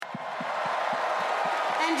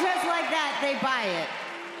just like that, they buy it.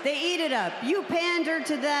 They eat it up. You pander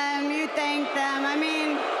to them, you thank them. I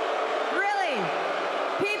mean, really,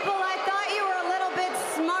 people, I thought you were a little bit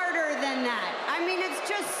smarter than that. I mean, it's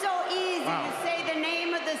just so easy to say the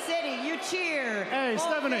name of the city. You cheer. Hey,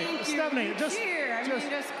 Stephanie, you cheer. I mean,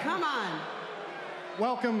 just come on.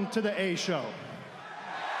 Welcome to the A Show.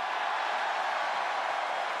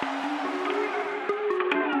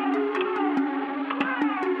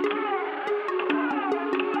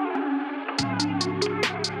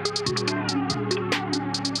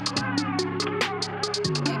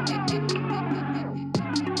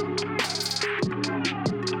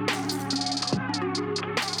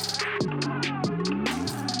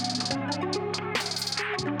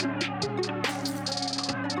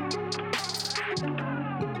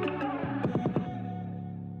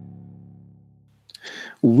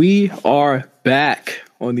 We are back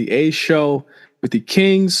on the A Show with the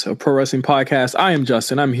Kings of Pro Wrestling Podcast. I am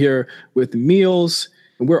Justin. I'm here with Meelz,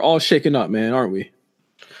 and we're all shaken up, man, aren't we?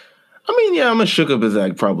 I mean, yeah, I'm as shook up as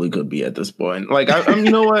I probably could be at this point. Like, I'm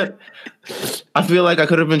you know what? I feel like I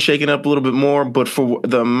could have been shaken up a little bit more, but for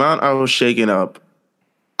the amount I was shaken up,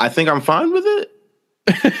 I think I'm fine with it.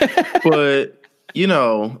 But, you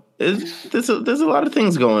know, there's a lot of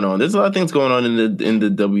things going on. There's a lot of things going on in the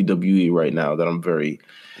WWE right now that I'm very,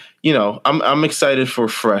 you know, I'm excited for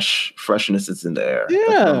freshness that's in the air. Yeah,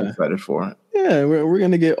 that's what I'm excited for. Yeah, we're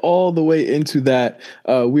gonna get all the way into that.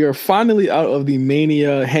 We are finally out of the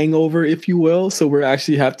Mania hangover, if you will. So they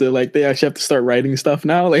actually have to start writing stuff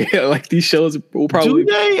now. Like these shows will probably.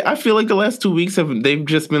 Do they? I feel like the last 2 weeks they've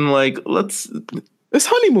just been like, it's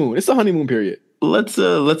honeymoon. It's the honeymoon period. Let's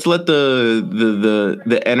let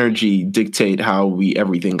the energy dictate how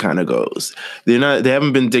everything kind of goes. They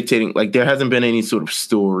haven't been dictating, like there hasn't been any sort of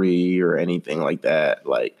story or anything like that.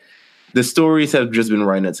 Like the stories have just been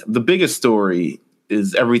writing itself. The biggest story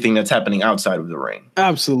is everything that's happening outside of the ring.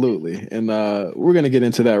 Absolutely. And we're going to get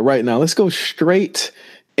into that right now. Let's go straight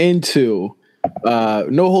into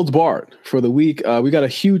No Holds Barred for the week. We got a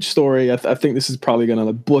huge story. I think this is probably going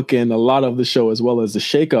to bookend a lot of the show as well as the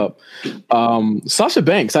shakeup. Sasha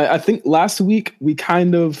Banks. I think last week we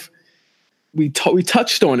touched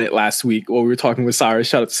on it last week while we were talking with Cyrus.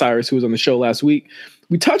 Shout out to Cyrus who was on the show last week.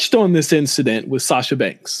 We touched on this incident with Sasha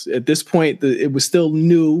Banks. At this point, it was still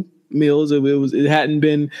new. Meelz.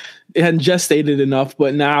 It hadn't gestated enough,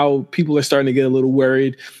 but now people are starting to get a little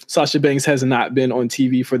worried. Sasha Banks has not been on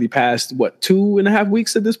TV for the past 2.5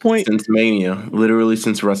 weeks at this point. Since Mania, literally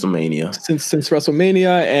since WrestleMania. Since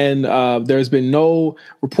WrestleMania, and there's been no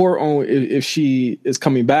report on if she is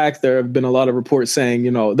coming back. There have been a lot of reports saying,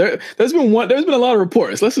 you know, there's been a lot of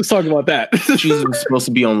reports. Let's just talk about that. She was supposed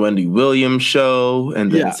to be on Wendy Williams' show,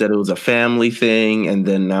 and then said it was a family thing, and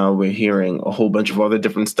then now we're hearing a whole bunch of other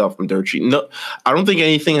different stuff from Dirt Sheet. No, I don't think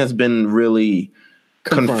anything has been really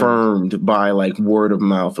confirmed by like word of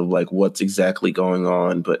mouth of like what's exactly going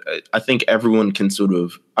on, but I think everyone can sort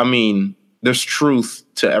of, I mean, there's truth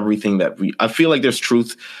to everything I feel like there's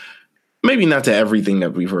truth, maybe not to everything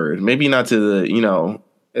that we've heard, maybe not to the, you know,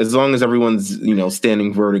 as long as everyone's, you know,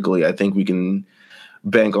 standing vertically, I think we can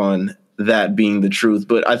bank on that being the truth.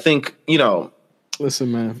 But I think, you know,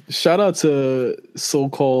 listen, man, shout out to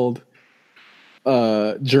so-called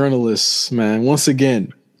journalists, man. Once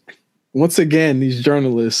again, these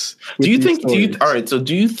journalists. Do you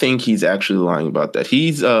think he's actually lying about that?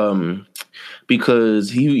 He's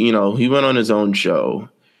because he went on his own show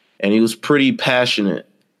and he was pretty passionate.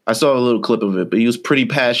 I saw a little clip of it, but he was pretty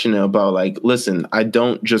passionate about like, listen, I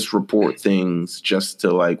don't just report things just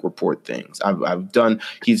to like report things.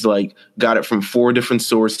 He's like got it from 4 different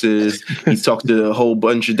sources. He's talked to a whole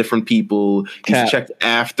bunch of different people. He's checked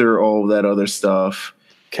after all that other stuff.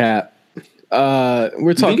 Cap.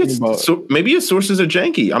 We're talking about maybe his sources are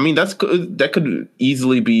janky. I mean, that could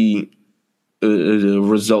easily be a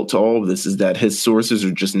result to all of this, is that his sources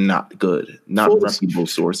are just not good, not reputable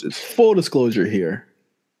sources. Full disclosure here.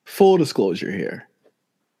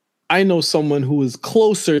 I know someone who is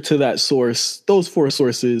closer to that source, those 4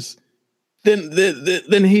 sources,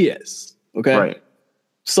 than he is. Okay. Right.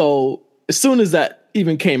 So as soon as that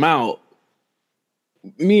even came out,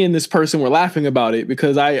 me and this person were laughing about it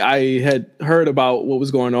because I had heard about what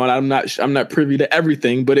was going on. I'm not privy to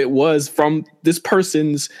everything, but it was from this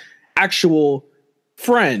person's actual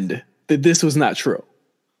friend that this was not true.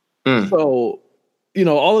 So, you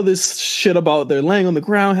know, all of this shit about they're laying on the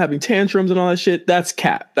ground, having tantrums and all that shit, that's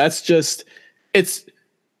cap. That's just, it's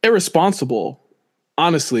irresponsible,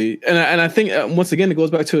 honestly. And I think, once again, it goes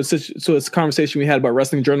back to a conversation we had about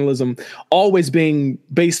wrestling journalism always being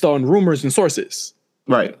based on rumors and sources.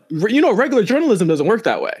 Right. You know, regular journalism doesn't work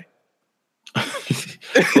that way.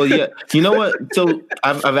 Well, yeah. You know what? So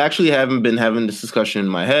I've actually haven't been having this discussion in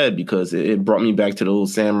my head because it brought me back to the little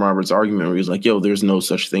Sam Roberts argument where he was like, yo, there's no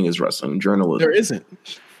such thing as wrestling journalism. There isn't.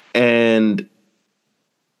 And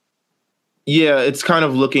yeah, it's kind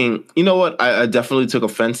of looking, you know what? I definitely took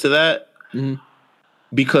offense to that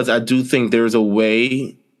because I do think there's a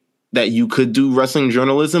way that you could do wrestling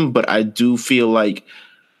journalism, but I do feel like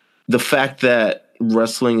the fact that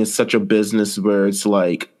wrestling is such a business where it's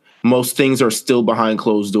like, most things are still behind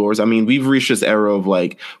closed doors. I mean, we've reached this era of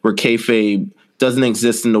like where kayfabe doesn't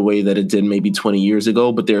exist in the way that it did maybe 20 years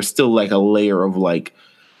ago, but there's still like a layer of like,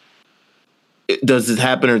 does this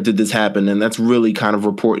happen or did this happen? And that's really kind of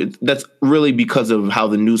reported. That's really because of how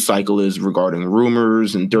the news cycle is regarding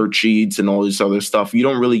rumors and dirt sheets and all this other stuff. You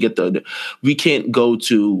don't really get we can't go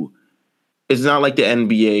to, it's not like the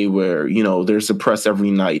NBA where, you know, there's a press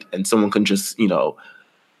every night and someone can just, you know,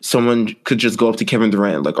 someone could just go up to Kevin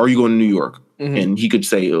Durant, like, are you going to New York? And he could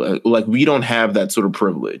say, like, we don't have that sort of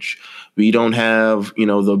privilege. We don't have, you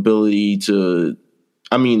know, the ability to,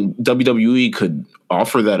 I mean, WWE could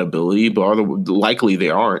offer that ability, but likely they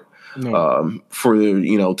aren't for,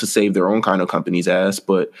 you know, to save their own kind of company's ass.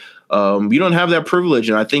 But we don't have that privilege.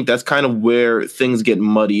 And I think that's kind of where things get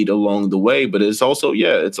muddied along the way. But it's also,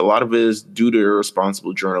 it's a lot of it is due to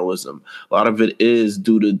irresponsible journalism. A lot of it is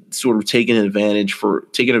due to sort of taking advantage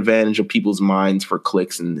of people's minds for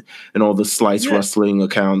clicks and all the slice wrestling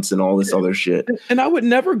accounts and all this other shit. And I would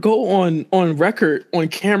never go on record, on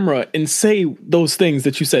camera, and say those things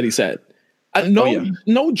that you said he said.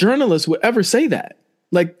 No journalist would ever say that.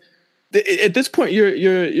 Like, at this point,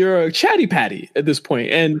 you're a chatty patty at this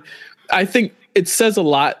point, and I think it says a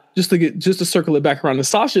lot. Just to circle it back around to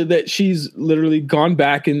Sasha, that she's literally gone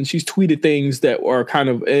back and she's tweeted things that are kind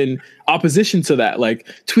of in opposition to that, like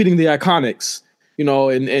tweeting the Iconics, you know,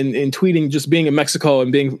 and tweeting just being in Mexico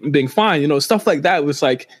and being fine, you know, stuff like that. Was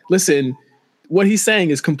like, listen, what he's saying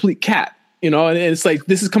is complete cap, you know, and it's like,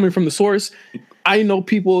 this is coming from the source. I know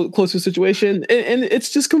people close to the situation, and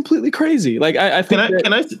it's just completely crazy. Like, I think.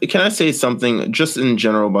 Can I say something just in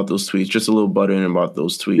general about those tweets? Just a little butt in about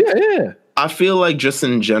those tweets. Yeah. I feel like just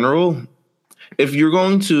in general, if you're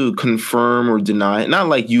going to confirm or deny it, not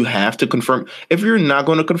like you have to confirm. If you're not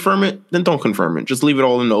going to confirm it, then don't confirm it. Just leave it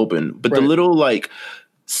all in the open. But the little like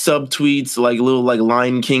subtweets, like little like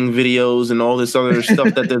Lion King videos and all this other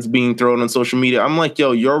stuff that's being thrown on social media, I'm like,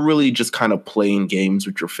 yo, you're really just kind of playing games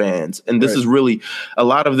with your fans. And this is really, a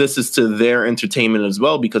lot of this is to their entertainment as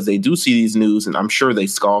well, because they do see these news and I'm sure they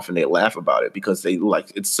scoff and they laugh about it because they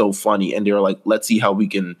like, it's so funny. And they're like, let's see how we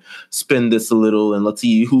can spin this a little and let's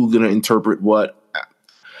see who's going to interpret what.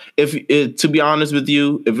 To be honest with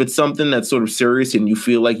you, if it's something that's sort of serious and you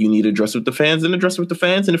feel like you need to address it with the fans, then address it with the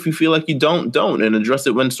fans. And if you feel like you don't, and address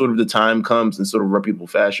it when sort of the time comes in sort of reputable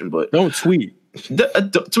fashion. But don't tweet.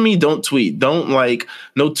 To me, don't tweet. Don't like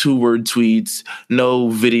no 2-word tweets, no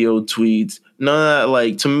video tweets. None of that.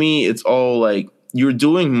 Like, to me, it's all like you're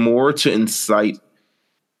doing more to incite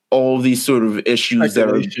all these sort of issues that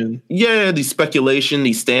are, these speculation,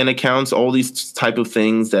 these stan accounts, all these type of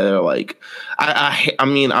things that are like, I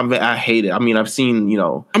hate it. I mean, I've seen, you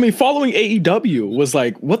know, following AEW was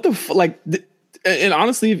like, what the and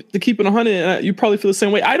honestly, to keep it 100, you probably feel the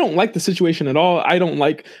same way. I don't like the situation at all. I don't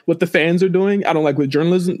like what the fans are doing. I don't like what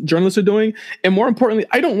journalists are doing. And more importantly,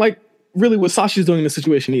 I don't like really what Sasha's doing in the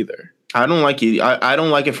situation either. I don't like it. I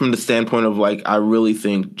don't like it from the standpoint of like, I really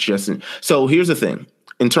think Justin. So here's the thing.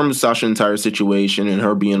 In terms of Sasha's entire situation and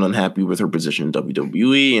her being unhappy with her position in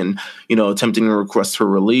WWE and, you know, attempting to request her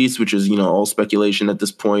release, which is, you know, all speculation at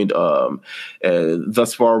this point.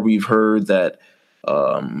 Thus far, we've heard that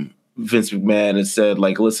Vince McMahon has said,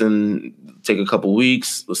 like, listen, take a couple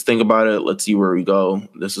weeks. Let's think about it. Let's see where we go.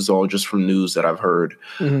 This is all just from news that I've heard.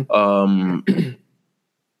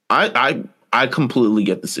 I completely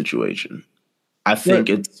get the situation. I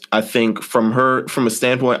think from a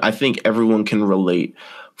standpoint, I think everyone can relate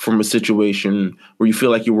from a situation where you feel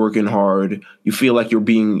like you're working hard. You feel like you're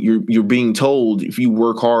being told if you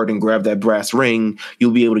work hard and grab that brass ring, you'll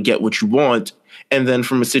be able to get what you want. And then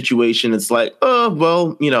from a situation, it's like, oh,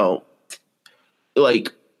 well, you know,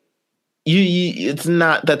 like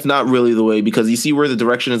that's not really the way, because you see where the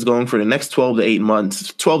direction is going for the next 12 to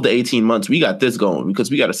 18 months. We got this going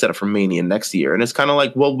because we got to set up for Mania next year. And it's kind of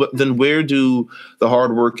like, well, then where do the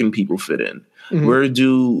hardworking people fit in? Where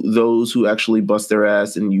do those who actually bust their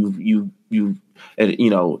ass and you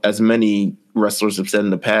know, as many wrestlers have said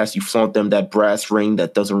in the past, you flaunt them that brass ring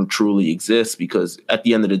that doesn't truly exist, because at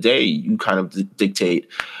the end of the day, you kind of dictate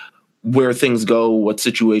where things go, what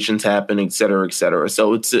situations happen, et cetera, et cetera.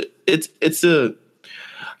 So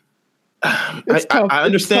I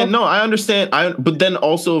understand. No, I understand. But then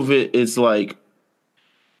also if it's like,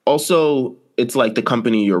 also it's like the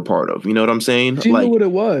company you're a part of. You know what I'm saying? She like, knew what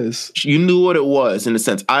it was. You knew what it was in a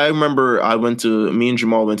sense. I remember me and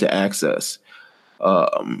Jamal went to Access,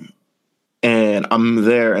 and I'm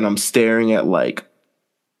there and I'm staring at like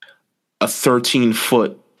a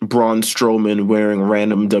 13-foot Braun Strowman wearing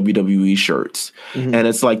random WWE shirts, and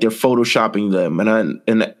it's like they're photoshopping them,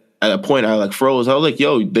 and at a point I like froze. I was like,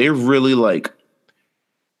 "Yo, they're really like,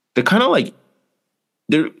 they're kind of like,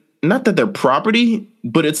 they're not that they're property,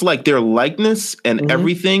 but it's like their likeness and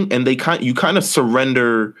everything, and you kind of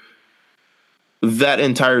surrender that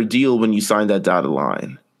entire deal when you sign that dotted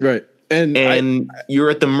line, right?" And you're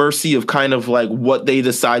at the mercy of kind of like what they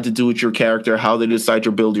decide to do with your character, how they decide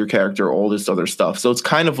to build your character, all this other stuff. So it's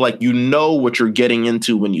kind of like, you know what you're getting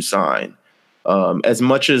into when you sign. As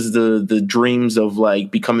much as the dreams of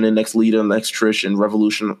like becoming the next Lita, next Trish, and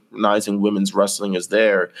revolutionizing women's wrestling is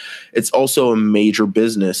there, it's also a major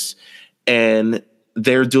business, and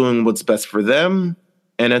they're doing what's best for them.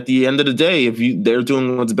 And at the end of the day, they're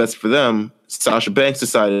doing what's best for them, Sasha Banks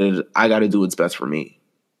decided, I got to do what's best for me.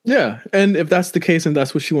 Yeah, and if that's the case and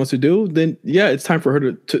that's what she wants to do, then yeah, it's time for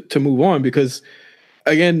her to move on, because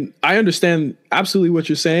again, I understand absolutely what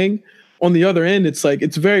you're saying. On the other end, it's like,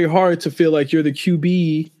 it's very hard to feel like you're the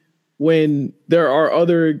QB when there are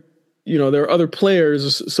other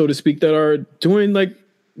players, so to speak, that are doing like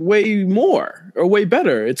way more or way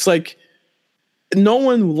better. It's like, no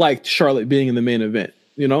one liked Charlotte being in the main event,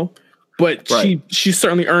 but right. she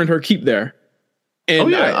certainly earned her keep there. And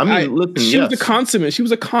she was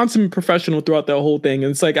a consummate professional throughout that whole thing.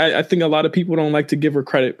 And it's like, I think a lot of people don't like to give her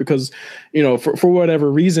credit because, for whatever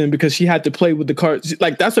reason, because she had to play with the cards.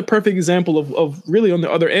 Like, that's a perfect example of really on the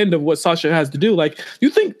other end of what Sasha has to do. Like, you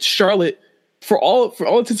think Charlotte, for all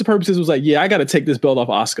intents and purposes, was like, yeah, I got to take this belt off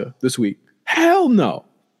Asuka this week. Hell no.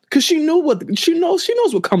 Because she knows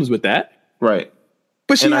what comes with that. Right.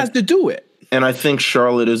 But she has to do it. And I think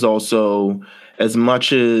Charlotte is also, as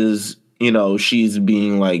much as, she's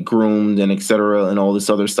being like groomed and et cetera, and all this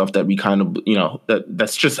other stuff that we kind of,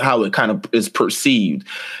 that's just how it kind of is perceived.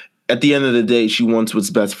 At the end of the day, she wants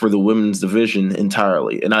what's best for the women's division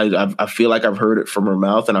entirely. And I feel like I've heard it from her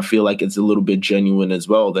mouth, and I feel like it's a little bit genuine as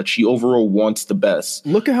well, that she overall wants the best.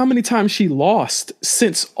 Look at how many times she lost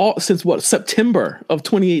since September of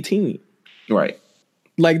 2018. Right.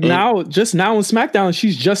 Like, just now on SmackDown,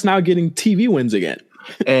 she's just now getting TV wins again.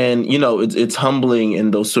 And, it's humbling in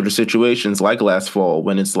those sort of situations like last fall,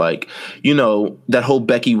 when it's like, that whole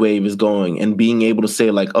Becky wave is going, and being able to say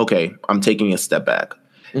like, okay, I'm taking a step back,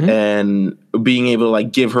 and being able to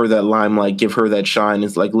like give her that limelight, give her that shine.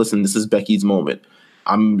 It's like, listen, this is Becky's moment.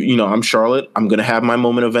 I'm Charlotte. I'm going to have my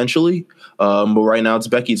moment eventually. But right now it's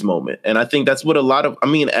Becky's moment. And I think that's what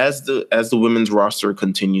as the women's roster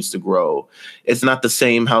continues to grow, it's not the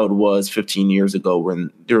same how it was 15 years ago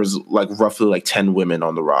when there was like roughly like 10 women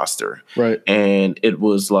on the roster. Right. And it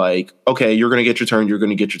was like, okay, you're going to get your turn. You're going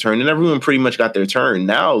to get your turn. And everyone pretty much got their turn.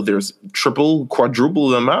 Now there's triple, quadruple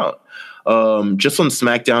them out. Just on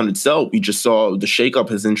SmackDown itself, we just saw the shakeup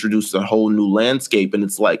has introduced a whole new landscape. And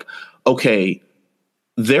it's like, okay,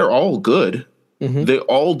 they're all good. They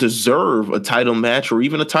all deserve a title match or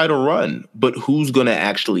even a title run, but who's going to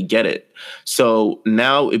actually get it? So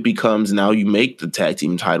now it becomes, now you make the tag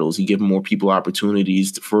team titles, you give more people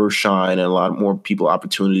opportunities for shine, and a lot more people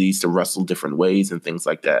opportunities to wrestle different ways and things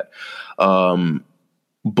like that.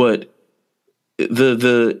 But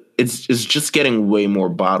it's just getting way more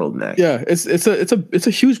bottleneck. Yeah, it's a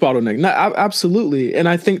huge bottleneck. No, absolutely. And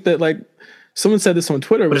I think that, like, someone said this on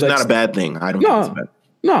Twitter, but it's not a bad thing. I don't think it's bad.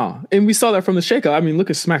 No, and we saw that from the shakeup. I mean,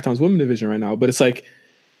 look at SmackDown's women's division right now. But it's like,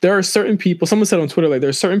 there are certain people, someone said on Twitter, like,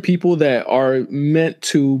 there are certain people that are meant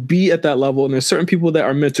to be at that level, and there's certain people that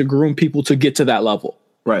are meant to groom people to get to that level.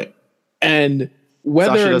 Right. And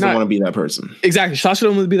whether Sasha doesn't want to be that person. Exactly. Sasha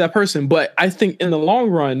doesn't want to be that person. But I think in the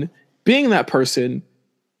long run, being that person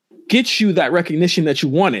gets you that recognition that you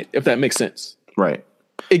wanted, if that makes sense. Right.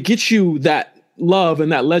 It gets you that love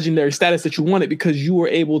and that legendary status that you wanted, because you were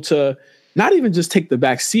able to not even just take the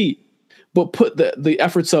back seat, but put the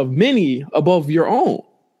efforts of many above your own.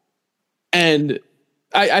 And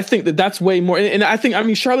I think that's way more. And I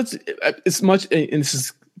mean, Charlotte's as much, and this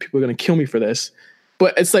is, people are going to kill me for this,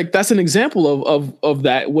 but it's like, that's an example of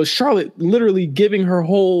that, was Charlotte literally giving her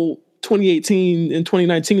whole 2018 and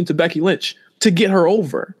 2019 to Becky Lynch to get her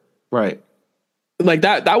over. Right. Like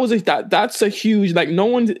that's a huge, like, no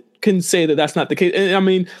one can say that that's not the case. And I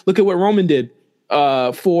mean, look at what Roman did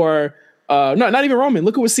for, not even Roman.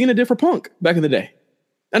 Look at what Cena did for Punk back in the day.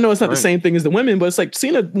 I know it's not the same thing as the women, but it's like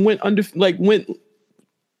Cena went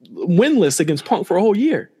winless against Punk for a whole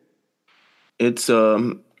year. It's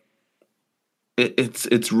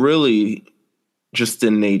really just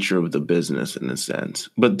the nature of the business in a sense.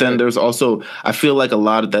 But then there's also, I feel like a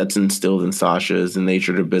lot of that's instilled in Sasha is the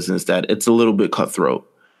nature of the business, that it's a little bit cutthroat.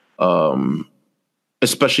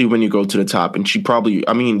 Especially when you go to the top. And she probably,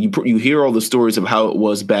 I mean, you hear all the stories of how it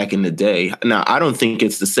was back in the day. Now, I don't think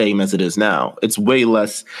it's the same as it is now. It's way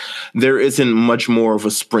less. There isn't much more of a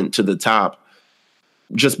sprint to the top,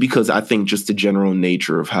 just because I think just the general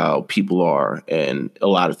nature of how people are, and a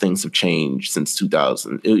lot of things have changed since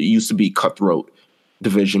 2000. It used to be cutthroat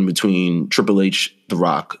division between Triple H, The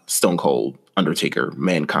Rock, Stone Cold, Undertaker,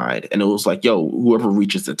 Mankind. And it was like, yo, whoever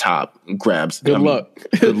reaches the top grabs. Good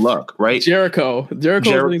luck, right? Jericho's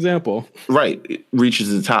an example. Right. Reaches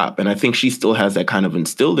the top. And I think she still has that kind of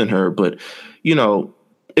instilled in her. But, you know,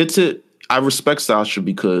 I respect Sasha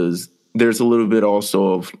because there's a little bit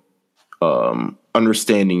also of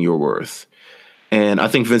understanding your worth. And I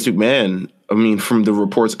think Vince McMahon, I mean, from the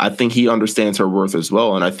reports, I think he understands her worth as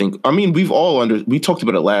well. And I think, I mean, we talked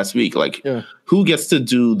about it last week. Like, who gets to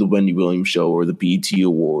do the Wendy Williams show or the BET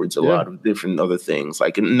Awards, a lot of different other things.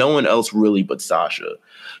 Like, no one else really but Sasha.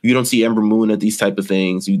 You don't see Ember Moon at these type of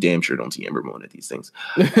things. You damn sure don't see Ember Moon at these things.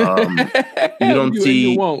 You don't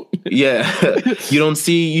see, you won't. You don't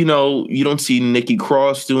see, you don't see Nikki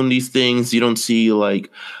Cross doing these things. You don't see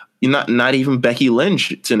like, not even Becky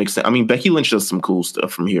Lynch to an extent. I mean, Becky Lynch does some cool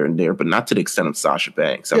stuff from here and there, but not to the extent of Sasha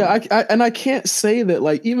Banks. I can't say that,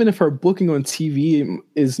 like, even if her booking on TV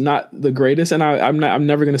is not the greatest, and I'm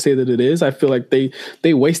never going to say that it is. I feel like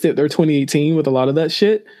they wasted their 2018 with a lot of that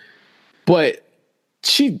shit. But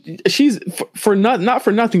she's not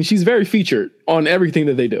for nothing. She's very featured on everything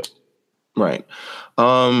that they do. Right.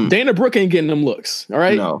 Dana Brooke ain't getting them looks. All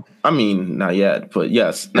right. No, I mean, not yet, but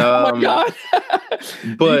yes. Oh my God.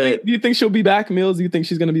 But do you think she'll be back, Meelz? Do you think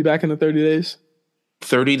she's going to be back in the 30 days?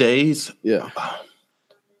 30 days? Yeah.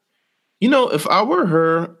 If I were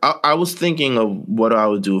her, I was thinking of what I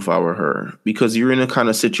would do if I were her, because you're in a kind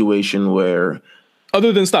of situation where,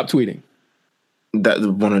 other than stop tweeting, that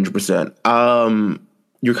 100%.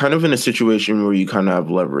 You're kind of in a situation where you kind of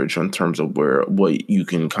have leverage in terms of what you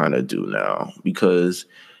can kind of do now, because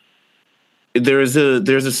there's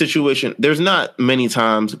a situation. There's not many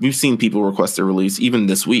times we've seen people request a release, even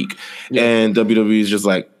this week, and WWE is just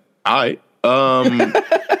like, all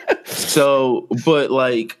right. So, but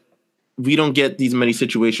like, we don't get these many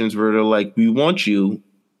situations where they're like, we want you.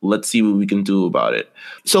 Let's see what we can do about it.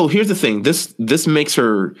 So here's the thing. This makes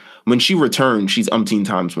her, when she returns, she's umpteen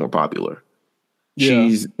times more popular. Yeah.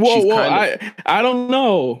 I don't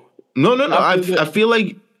know. No. I feel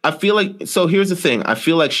like, so here's the thing. I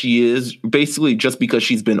feel like she is basically, just because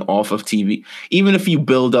she's been off of TV, even if you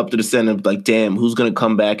build up to the sense of like, damn, who's going to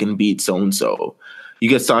come back and beat so-and-so? You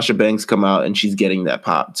get Sasha Banks come out and she's getting that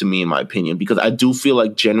pop, to me, in my opinion, because I do feel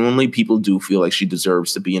like genuinely people do feel like she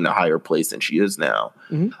deserves to be in a higher place than she is now.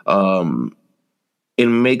 Mm-hmm. It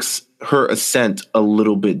makes her ascent a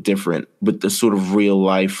little bit different with the sort of real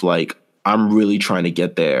life, like, I'm really trying to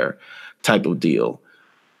get there type of deal.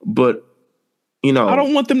 But, I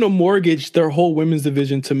don't want them to mortgage their whole women's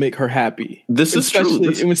division to make her happy. This is true.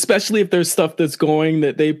 Especially if there's stuff that's going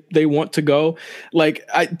that they want to go. Like,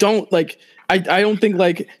 I don't think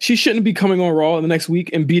like she shouldn't be coming on Raw in the next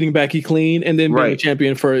week and beating Becky clean and then being a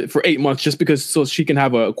champion for 8 months just because so she can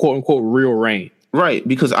have a quote unquote real reign. Right,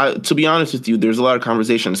 because to be honest with you, there's a lot of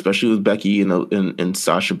conversation, especially with Becky and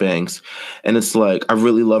Sasha Banks, and it's like, I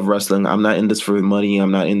really love wrestling. I'm not in this for the money.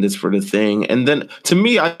 I'm not in this for the thing. And then to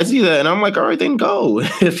me, I see that and I'm like, all right, then go.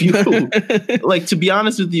 If you like, to be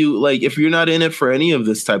honest with you, like, if you're not in it for any of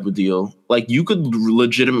this type of deal, like, you could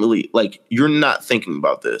legitimately, like, you're not thinking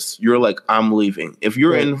about this. You're like, I'm leaving. If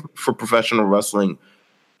you're in for professional wrestling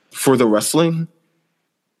for the wrestling,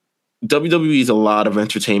 WWE is a lot of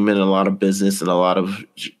entertainment and a lot of business and a lot of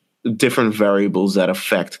different variables that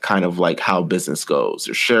affect kind of like how business goes.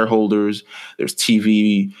 There's shareholders, there's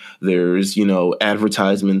TV, there's,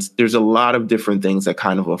 advertisements. There's a lot of different things that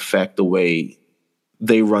kind of affect the way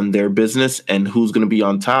they run their business and who's going to be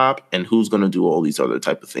on top and who's going to do all these other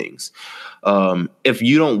type of things. If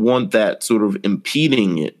you don't want that sort of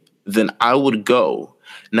impeding it, then I would go.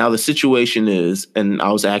 Now, the situation is, and I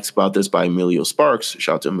was asked about this by Emilio Sparks,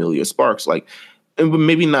 shout out to Emilio Sparks, like, and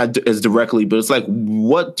maybe not as directly, but it's like,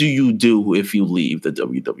 what do you do if you leave the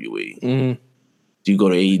WWE? Mm-hmm. Do you go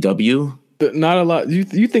to AEW? Not a lot.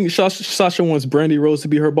 You think Sasha wants Brandy Rose to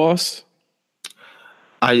be her boss?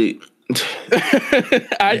 Do you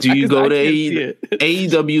go to AEW?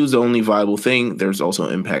 AEW is the only viable thing. There's also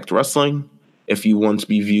Impact Wrestling. If you want to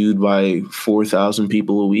be viewed by 4,000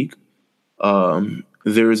 people a week.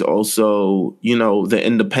 There's also, the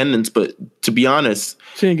independents. But to be honest,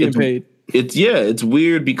 she ain't getting paid. It's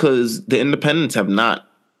weird because the independents have not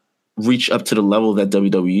reached up to the level that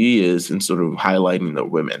WWE is in sort of highlighting the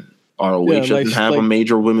women. ROH doesn't have a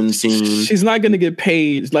major women's scene. She's not going to get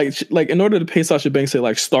paid. Like in order to pay Sasha Banks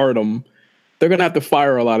at Stardom, they're going to have to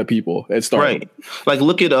fire a lot of people at Stardom. Right. Like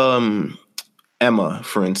look at Emma,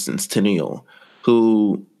 for instance, Tenille,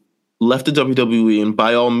 who left the WWE and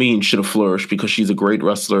by all means should have flourished because she's a great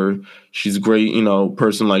wrestler. She's a great,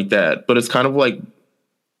 person like that. But it's kind of like,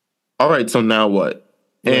 all right, so now what?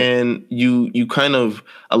 Right. And you kind of,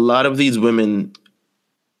 a lot of these women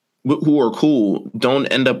who are cool don't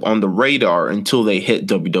end up on the radar until they hit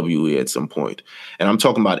WWE at some point. And I'm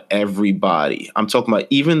talking about everybody. I'm talking about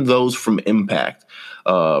even those from Impact.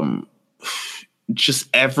 Just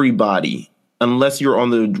everybody. Unless you're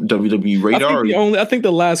on the WWE radar. I think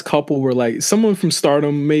the last couple were like someone from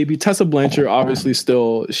Stardom, maybe Tessa Blanchard. Obviously,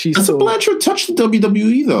 Tessa Blanchard touched the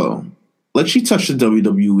WWE though. Like she touched the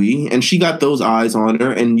WWE, and she got those eyes on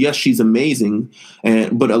her. And yes, she's amazing.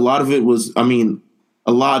 But a lot of it was,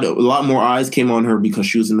 a lot more eyes came on her because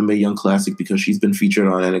she was in the Mae Young Classic, because she's been featured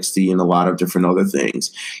on NXT and a lot of different other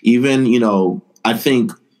things. Even I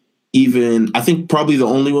think probably the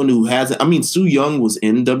only one who hasn't. Su Yung was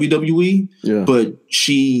in WWE, but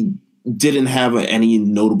she didn't have any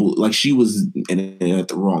notable. Like she was in it at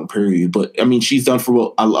the wrong period. But she's done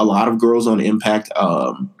for a lot of girls on Impact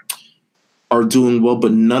are doing well,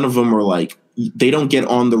 but none of them are like, they don't get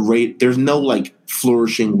on the rate. There's no like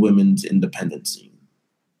flourishing women's independent scene.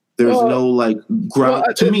 There's no ground.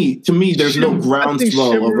 To me, there's no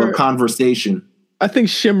groundswell of a conversation. I think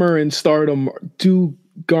Shimmer and Stardom do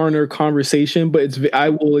garner conversation, but I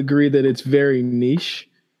will agree that it's very niche.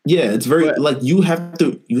 Yeah, it's very you have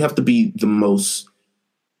to be the most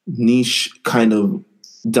niche kind of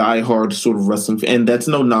diehard sort of wrestling fan. And that's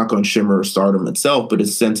no knock on Shimmer or Stardom itself, but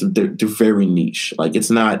it's a sense of they're very niche. Like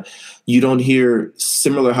it's not, you don't hear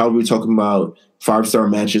similar how we were talking about 5-star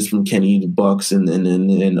matches from Kenny the Bucks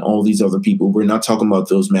and all these other people. We're not talking about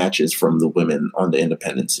those matches from the women on the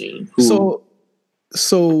independent scene.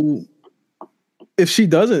 So if she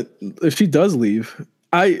does leave,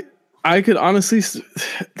 I could honestly,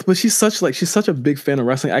 but she's such a big fan of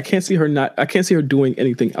wrestling. I can't see her doing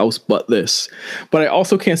anything else but this. But I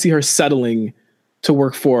also can't see her settling to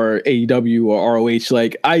work for AEW or ROH.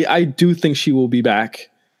 Like I do think she will be back.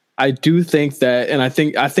 I do think that, and I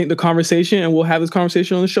think the conversation, and we'll have this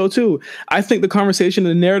conversation on the show too. I think the conversation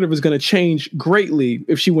and the narrative is going to change greatly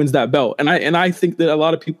if she wins that belt. And I think that a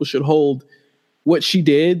lot of people should hold what she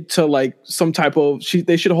did to like some type of,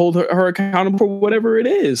 they should hold her accountable for whatever it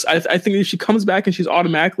is. I think if she comes back and she's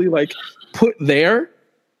automatically like put there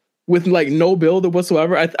with like no build or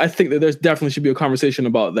whatsoever, I think that there's definitely should be a conversation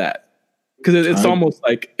about that. Because it's almost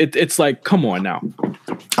like, it's like, come on now.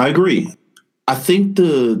 I agree. I think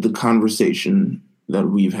the conversation that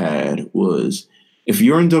we've had was, if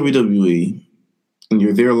you're in WWE and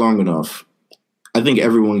you're there long enough, I think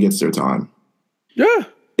everyone gets their time. Yeah.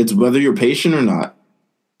 It's whether you're patient or not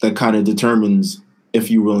that kind of determines if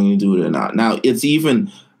you're willing to do it or not. Now, it's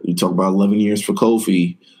even, you talk about 11 years for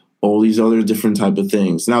Kofi, all these other different type of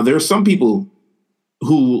things. Now, there are some people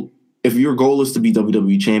who, if your goal is to be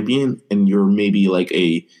WWE champion and you're maybe like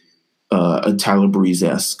a Tyler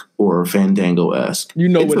Breeze-esque or Fandango-esque. You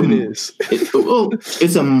know what it is.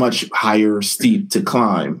 It's a much higher steep to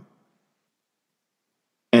climb.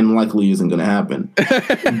 And likely isn't going to happen.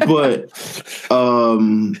 But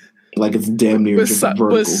like it's damn near just a vertical.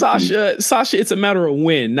 But Sasha, it's a matter of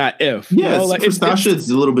when, not if. Yeah, for Sasha, it's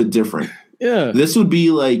a little bit different. Yeah, this would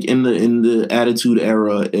be like in the Attitude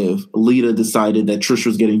Era if Lita decided that Trish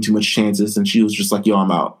was getting too much chances and she was just like, "Yo,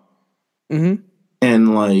 I'm out." Mm-hmm.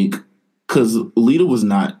 And like, because Lita was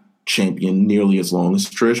not champion nearly as long as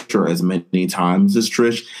Trish or as many times as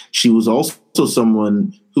Trish. She was also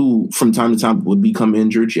someone who from time to time would become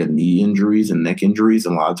injured. She had knee injuries and neck injuries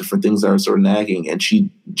and a lot of different things that are sort of nagging. And she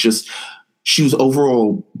was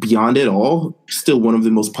overall, beyond it all, still one of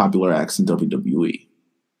the most popular acts in WWE.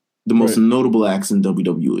 The most notable acts in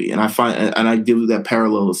WWE. And I give that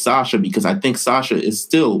parallel to Sasha because I think Sasha is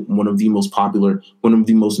still one of the most popular, one of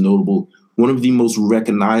the most notable, one of the most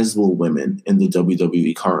recognizable women in the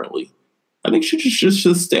WWE currently. I think she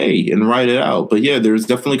should stay and ride it out. But yeah, there's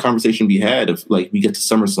definitely conversation to be had if like we get to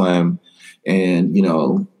SummerSlam and, you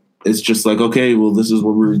know, it's just like, okay, well, this is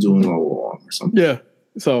what we were doing all along or something. Yeah.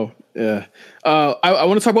 So, yeah. I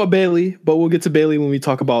want to talk about Bayley, but we'll get to Bayley when we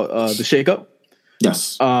talk about the shakeup.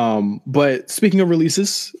 Yes. But speaking of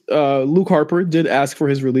releases, Luke Harper did ask for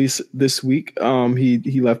his release this week.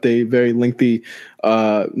 He left a very lengthy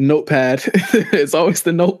notepad. It's always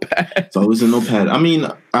the notepad. It's always a notepad. I mean,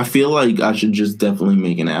 I feel like I should just definitely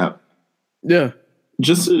make an app. Yeah.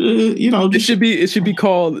 Just it should be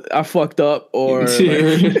called "I fucked up" or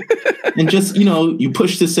and just you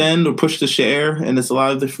push to send or push to share, and it's a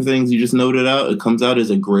lot of different things. You just note it out. It comes out as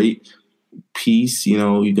a great piece.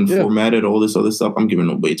 You can format it, all this other stuff. I'm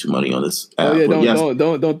giving way too money on this app. Oh yeah,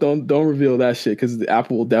 don't reveal that shit because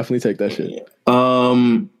Apple will definitely take that shit.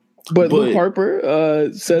 But Luke Harper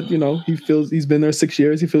said, he feels he's been there 6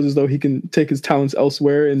 years. He feels as though he can take his talents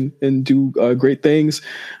elsewhere and do great things.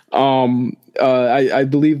 I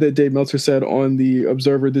believe that Dave Meltzer said on the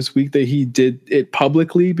Observer this week that he did it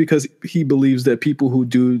publicly because he believes that people who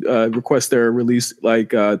do request their release,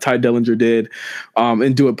 like Ty Dillinger did,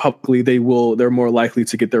 and do it publicly, they're more likely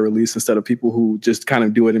to get their release instead of people who just kind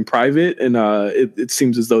of do it in private. And it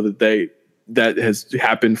seems as though that has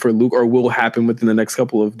happened for Luke, or will happen within the next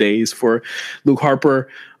couple of days for Luke Harper.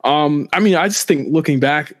 I just think looking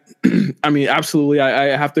back, absolutely,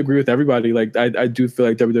 I have to agree with everybody. Like, I do feel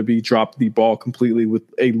like WWE dropped the ball completely with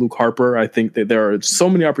a Luke Harper. I think that there are so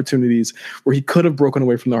many opportunities where he could have broken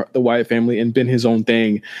away from the Wyatt family and been his own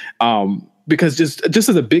thing. Because just as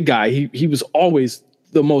a big guy, he was always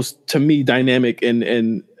the most, to me, dynamic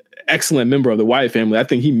and excellent member of the Wyatt family. I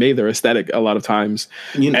think he made their aesthetic a lot of times.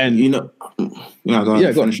 Go ahead,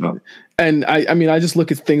 finish up. And I just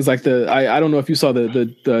look at things like I don't know if you saw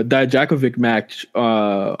the Dijakovic match.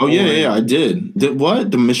 I did. Did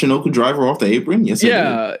what? The Michinoku driver off the apron? Yes.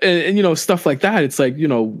 Yeah, and stuff like that. It's like,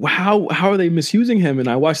 how are they misusing him? And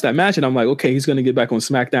I watched that match and I'm like, okay, he's going to get back on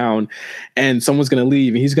SmackDown and someone's going to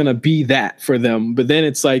leave and he's going to be that for them. But then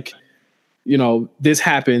it's like, this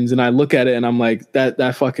happens and I look at it and I'm like,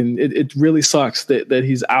 that fucking, it really sucks that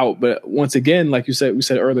he's out. But once again, like we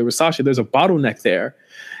said earlier with Sasha, there's a bottleneck there.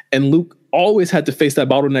 And Luke always had to face that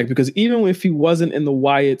bottleneck because even if he wasn't in the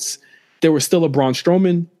Wyatts, there was still a Braun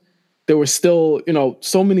Strowman. There were still,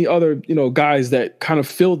 so many other, guys that kind of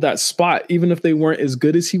filled that spot. Even if they weren't as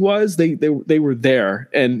good as he was, they were there.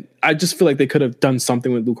 And I just feel like they could have done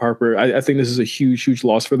something with Luke Harper. I think this is a huge, huge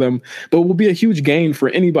loss for them, but will be a huge gain for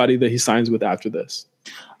anybody that he signs with after this.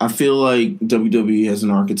 I feel like WWE has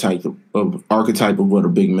an archetype of what a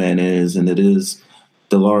big man is, and it is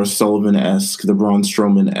the Lars Sullivan-esque, the Braun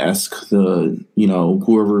Strowman-esque, the,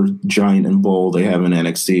 whoever giant and bull they have in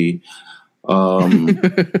NXT. With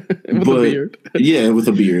a beard. Yeah, with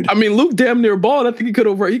a beard. I mean, Luke damn near bald. I think he could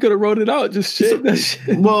have wrote it out. Just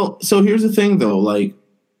shit. Well, so here's the thing though. Like,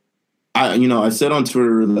 I said on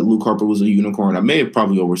Twitter that Luke Harper was a unicorn. I may have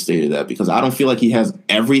probably overstated that because I don't feel like he has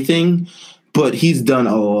everything, but he's done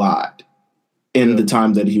a lot in the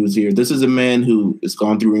time that he was here. This is a man who has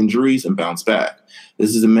gone through injuries and bounced back.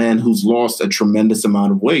 This is a man who's lost a tremendous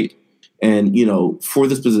amount of weight. And, for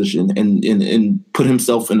this position and put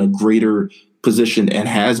himself in a greater position and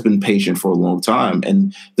has been patient for a long time.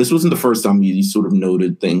 And this wasn't the first time he sort of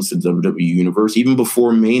noted things to WWE Universe. Even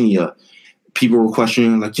before Mania, people were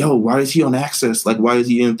questioning, like, yo, why is he on Access? Like, why is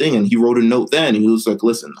he in a thing? And he wrote a note then. He was like,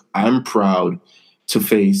 listen, I'm proud to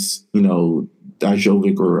face,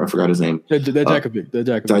 Dijakovic, or I forgot his name.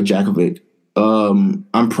 Dijakovic.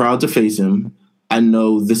 I'm proud to face him. I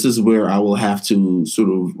know this is where I will have to sort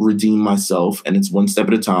of redeem myself, and it's one step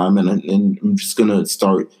at a time, and I'm just going to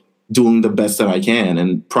start doing the best that I can.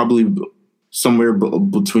 And probably somewhere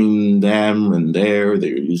between them and there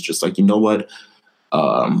he's just like, you know what?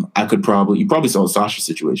 I could you probably saw Sasha's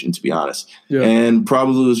situation, to be honest. Yeah. And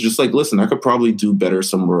probably was just like, listen, I could probably do better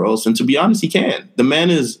somewhere else. And to be honest, he can. The man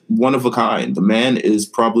is one of a kind. The man is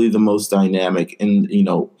probably the most dynamic and,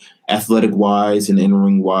 athletic wise and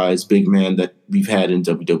in-ring wise big man that we've had in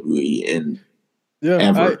WWE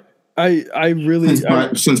ever. I really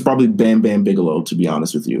since probably Bam Bam Bigelow, to be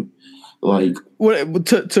honest with you. Like,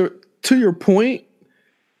 to your point,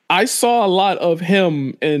 I saw a lot of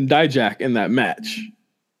him and Dijak in that match.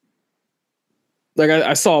 Like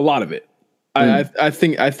I saw a lot of it. I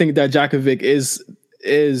think that Dijakovic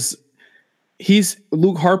is he's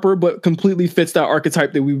Luke Harper, but completely fits that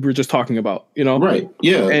archetype that we were just talking about, Right.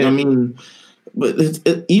 Yeah. But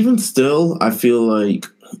even still, I feel like,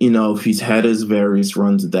 he's had his various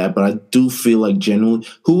runs at that, but I do feel like genuinely,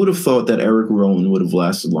 who would have thought that Eric Rowan would have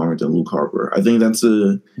lasted longer than Luke Harper? I think that's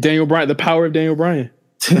Daniel Bryan, the power of Daniel Bryan.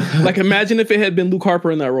 Like, imagine if it had been Luke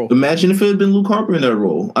Harper in that role. Imagine if it had been Luke Harper in that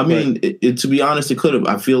role. I mean, right. To be honest, it could have.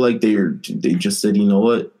 I feel like they just said, you know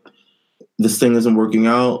what? This thing isn't working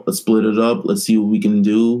out. Let's split it up. Let's see what we can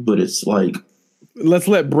do. But it's like, let's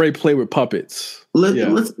let Bray play with puppets. But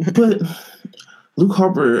Luke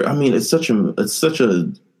Harper, I mean, it's such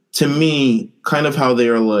a, to me, kind of how they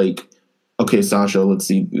are like, okay, Sasha,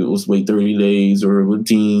 let's wait 30 days, or with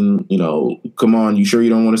Dean, come on, you sure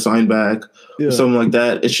you don't want to sign back? Yeah. Or something like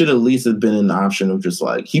that. It should at least have been an option of just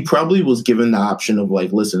like, he probably was given the option of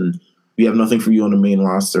like, listen, we have nothing for you on the main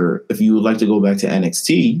roster. If you would like to go back to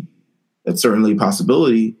NXT, that's certainly a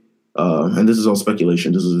possibility. And this is all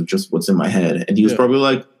speculation. This is just what's in my head. And he was probably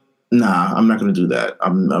like, nah, I'm not going to do that.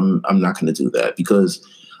 I'm not going to do that because,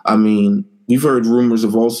 I mean, we've heard rumors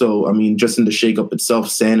of also, I mean, just in the shakeup itself,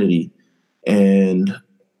 Sanity, and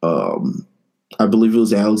I believe it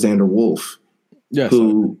was Alexander Wolf,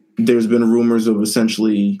 who there's been rumors of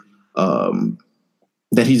essentially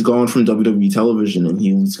that he's gone from WWE television and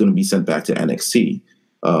he's going to be sent back to NXT.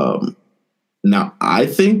 Now, I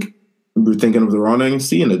think we're thinking of the wrong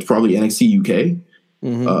NXT, and it's probably NXT UK.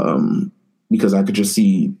 Mm-hmm. Because I could just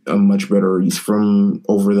see a much better. He's from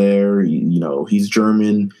over there, he's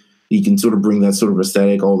German. He can sort of bring that sort of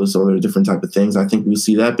aesthetic, all this other different type of things. I think we'll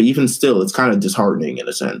see that. But even still, it's kind of disheartening in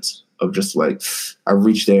a sense of just like, I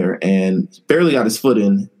reached there and barely got his foot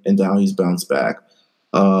in, and now he's bounced back.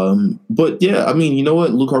 But yeah, I mean, you know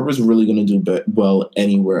what? Luke Harper's really going to do well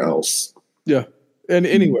anywhere else. Yeah, and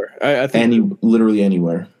anywhere. I think literally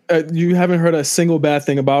anywhere. You haven't heard a single bad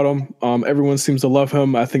thing about him. Everyone seems to love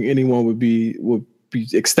him. I think anyone would be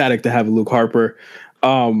ecstatic to have Luke Harper.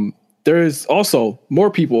 There is also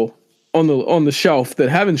more people on the shelf that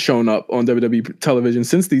haven't shown up on WWE television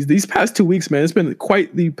since these past 2 weeks, man. It's been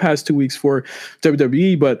quite the past 2 weeks for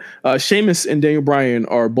WWE, but Sheamus and Daniel Bryan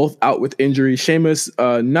are both out with injury. Sheamus,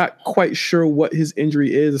 not quite sure what his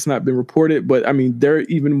injury is. It's not been reported, but I mean, they're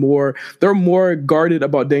more guarded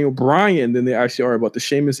about Daniel Bryan than they actually are about the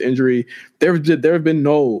Sheamus injury. There have been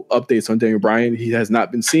no updates on Daniel Bryan. He has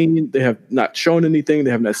not been seen. They have not shown anything.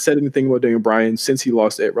 They have not said anything about Daniel Bryan since he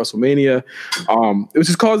lost at WrestleMania. Which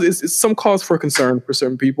is it's some cause for concern for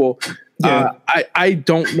certain people. Yeah. I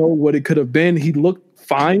don't know what it could have been. He looked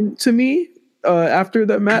fine to me after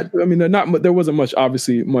that match. I mean, there wasn't much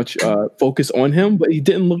focus on him, but he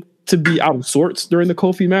didn't look to be out of sorts during the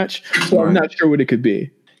Kofi match. So I'm not sure what it could be.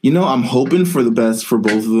 I'm hoping for the best for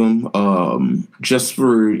both of them. Just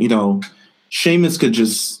for, Sheamus could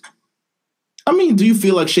just, I mean, do you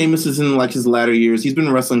feel like Sheamus is in like his latter years? He's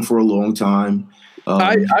been wrestling for a long time. We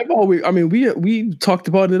talked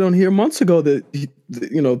about it on here months ago that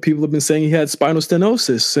people have been saying he had spinal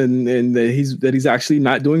stenosis and that he's actually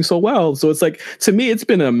not doing so well. So it's like, to me, it's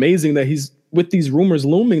been amazing that he's, with these rumors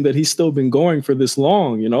looming, that he's still been going for this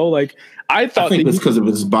long. Like I think it's because of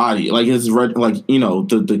his body, like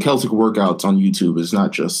the Celtic workouts on YouTube is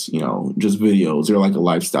not just just videos. They're like a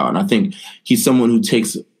lifestyle, and I think he's someone who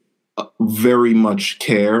takes very much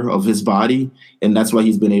care of his body, and that's why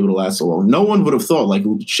he's been able to last so long. No one would have thought like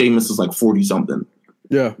Sheamus is like 40 something.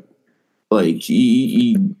 Yeah, like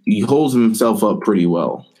he holds himself up pretty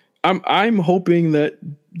well. I'm hoping that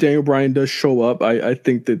Daniel Bryan does show up. I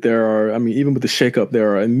think that there are, even with the shakeup,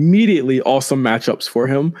 there are immediately awesome matchups for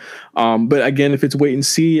him. But again, if it's wait and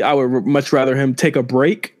see, I would much rather him take a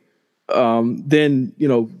break than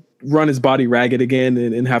run his body ragged again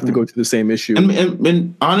and have to go to the same issue.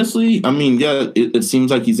 And honestly, it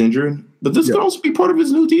seems like he's injured, but this could also be part of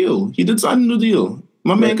his new deal. He did sign a new deal.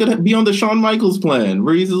 My man could be on the Shawn Michaels plan,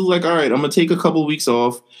 where he's like, all right, I'm going to take a couple weeks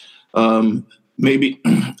off. Maybe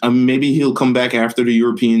he'll come back after the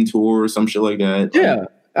European tour or some shit like that. Yeah,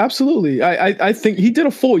 absolutely. I think he did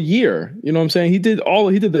a full year. You know what I'm saying? He did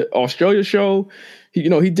the Australia show.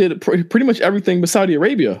 He did pretty much everything but Saudi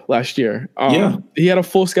Arabia last year. He had a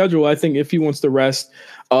full schedule. I think if he wants to rest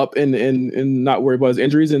up and not worry about his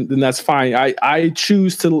injuries, then that's fine. I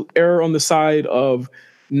choose to err on the side of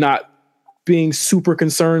not being super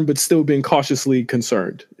concerned, but still being cautiously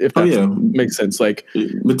concerned, if that makes sense. Like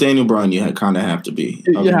with Daniel Bryan, you kind of have to be.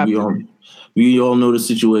 We all know the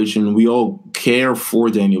situation. We all care for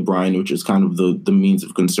Daniel Bryan, which is kind of the means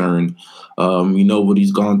of concern. We know what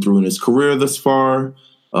he's gone through in his career thus far.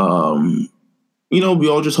 We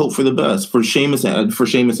all just hope for the best for Sheamus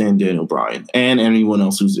and Daniel Bryan and anyone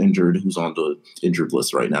else who's injured, who's on the injured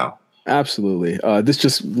list right now. Absolutely. This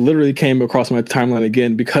just literally came across my timeline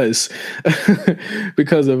again because of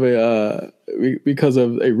a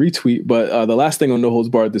retweet. But the last thing on No Holds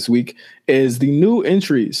Barred this week is the new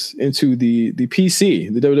entries into the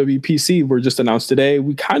PC. The WWE PC were just announced today.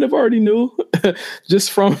 We kind of already knew just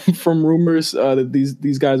from rumors that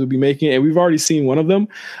these guys would be making it, and we've already seen one of them.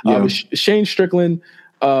 Shane Strickland,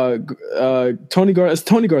 Tony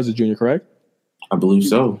Garza Jr., correct? I believe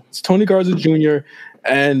so. It's Tony Garza Jr.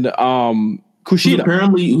 And Kushida,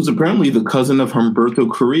 who's apparently the cousin of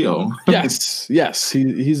Humberto Carrillo. yes,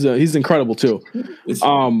 he's incredible too.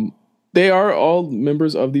 They are all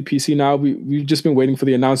members of the PC now. We've just been waiting for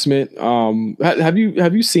the announcement. Have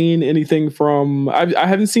you seen anything from? I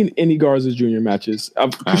haven't seen any Garza Jr. matches.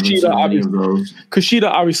 Kushida,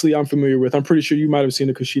 obviously, I'm familiar with. I'm pretty sure you might have seen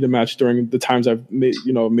a Kushida match during the times I've made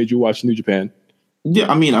you watch New Japan.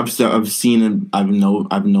 Yeah, I mean, I've seen him. I've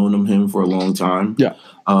known him for a long time. Yeah.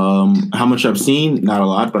 How much I've seen? Not a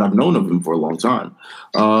lot, but I've known of him for a long time.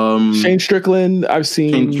 Shane Strickland, I've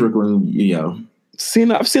seen. Shane Strickland, yeah.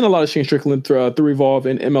 I've seen a lot of Shane Strickland through Evolve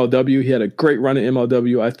and MLW. He had a great run in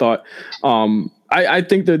MLW, I thought. I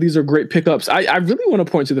think that these are great pickups. I really want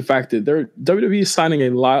to point to the fact that WWE is signing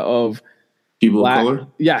a lot of people of color.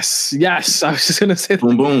 Yes. I was just gonna say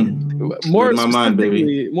boom, boom. More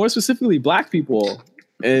specifically, black people.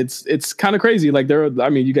 It's kind of crazy. Like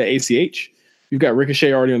you got ACH, you've got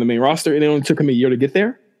Ricochet already on the main roster, and it only took him a year to get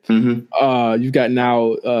there. Mm-hmm. You've got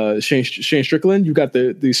now Shane Strickland. You've got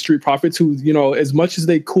the Street Profits, who as much as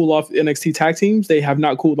they cool off NXT tag teams, they have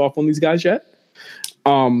not cooled off on these guys yet.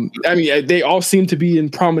 They all seem to be in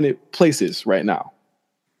prominent places right now.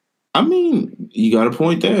 I mean, you got a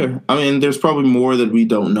point there. I mean, there's probably more that we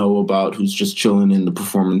don't know about who's just chilling in the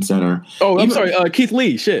Performance Center. Oh, I'm sorry, Keith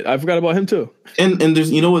Lee. Shit, I forgot about him too. And there's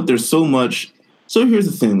there's so much. So here's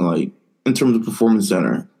the thing, like in terms of Performance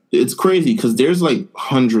Center. It's crazy because there's like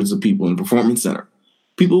hundreds of people in Performance Center.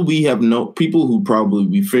 People who probably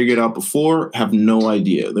we figured out before have no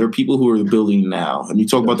idea. There are people who are building now. And you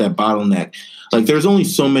talk about that bottleneck. Like there's only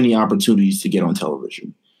so many opportunities to get on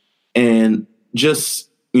television. And just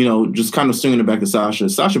kind of swinging it back to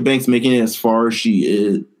Sasha Banks making it as far as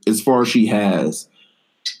she has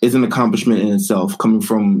is an accomplishment in itself, coming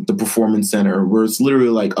from the Performance Center where it's literally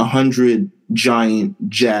like 100 giant,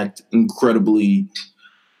 jacked, incredibly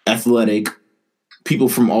athletic people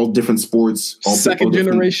from all different sports, second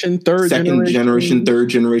generation, third generation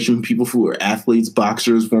people who are athletes,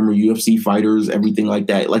 boxers, former UFC fighters, everything like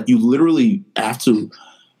that. Like you literally have to.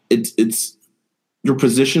 It's your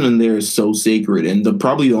position in there is so sacred, and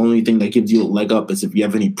probably the only thing that gives you a leg up is if you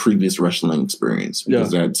have any previous wrestling experience, because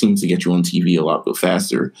that seems to get you on TV a lot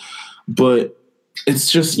faster. But it's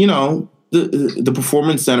just the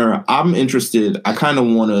Performance Center. I'm interested. I kind of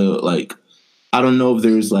want to I don't know if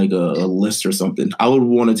there's like a list or something. I would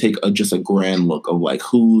want to take just a grand look of like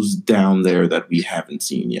who's down there that we haven't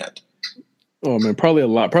seen yet. Oh man, probably a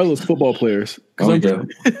lot. Probably those football players. Probably all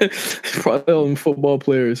them football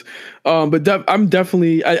players. But I'm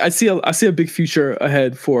definitely. I see a big future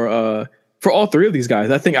ahead for all three of these guys.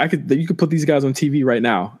 I think you could put these guys on TV right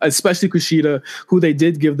now, especially Kushida, who they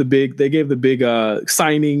gave the big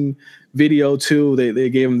signing video too. They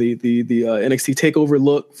gave him the NXT takeover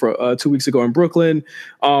look for 2 weeks ago in Brooklyn.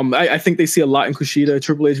 I think they see a lot in Kushida.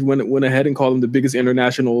 Triple H went ahead and called him the biggest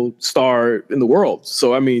international star in the world.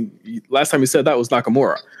 So I mean, last time he said that was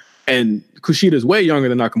Nakamura, and Kushida is way younger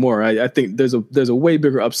than Nakamura. I think there's a way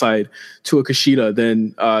bigger upside to a Kushida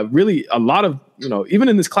than really a lot of even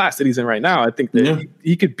in this class that he's in right now. I think that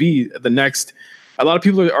he could be the next. A lot of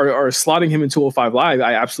people are slotting him in 205 Live.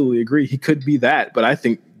 I absolutely agree. He could be that, but I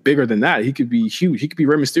think bigger than that. He could be huge. He could be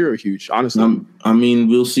Rey Mysterio huge, honestly. I mean,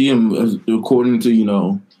 we'll see him according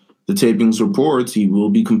to, the tapings reports, he will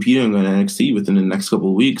be competing on NXT within the next couple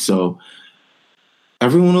of weeks. So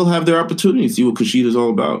everyone will have their opportunity to see what Kushida's all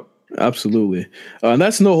about. Absolutely. And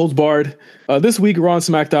that's No Holds Barred. This week, Raw and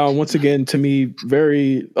SmackDown, once again, to me,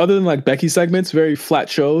 very, other than like Becky segments, very flat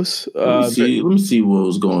shows. Let me see what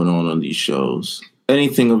was going on these shows.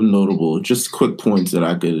 Anything of notable, just quick points that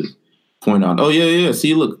I could point out. Oh, yeah.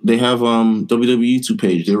 See, look, they have WWE 2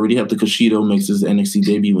 page. They already have the Kushida makes his NXT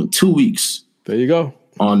debut in 2 weeks. There you go.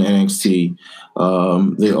 On NXT.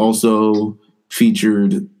 They also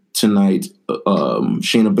featured tonight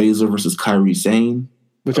Shayna Baszler versus Kairi Sane.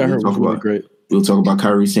 Which I heard was really great. We'll talk about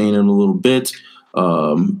Kairi Sane in a little bit.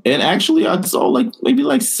 And actually, I saw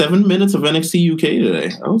maybe 7 minutes of NXT UK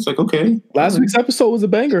today. I was like, okay. Last week's episode was a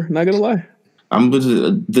banger, not going to lie.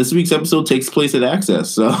 This week's episode takes place at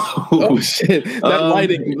Access, so oh shit!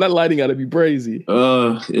 That lighting got to be crazy.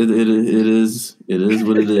 It is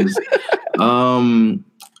what it is.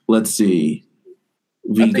 Let's see.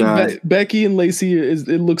 We got Becky and Lacey.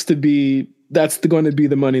 It looks to be that's going to be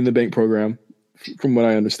the Money in the Bank program, from what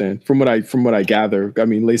I understand, from what I gather. I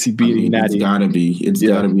mean, Lacey beating Natty. It's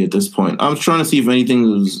gotta be at this point. I'm trying to see if anything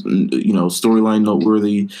was storyline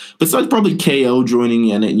noteworthy, besides probably KO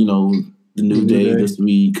joining and the New Day this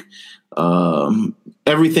week.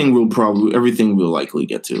 Everything we'll likely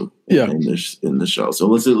get to in the show. So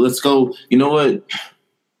let's go. You know what?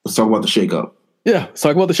 Let's talk about the shakeup. Yeah, let's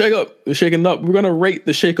talk about the shakeup. The shaking up. We're gonna rate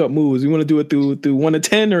the shakeup moves. We want to do it through 1 to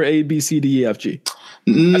 10 or A, B, C, D, E, F, G.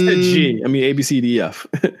 I said G. I mean A, B, C, D, E, F.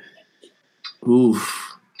 Oof.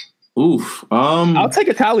 I'll take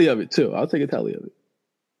a tally of it too.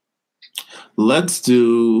 Let's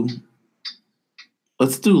do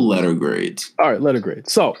letter grades. All right, letter grade.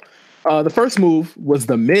 So the first move was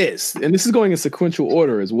the Miz, and this is going in sequential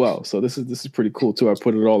order as well. So this is pretty cool too. I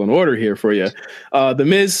put it all in order here for you. The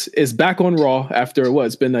Miz is back on Raw after what?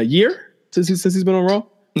 It's been a year since he's been on Raw.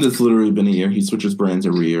 It's literally been a year. He switches brands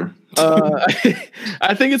every year.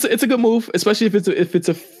 I think it's a good move, especially if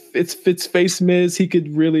it's face Miz. He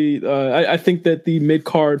could really. I think that the mid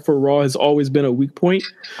card for Raw has always been a weak point,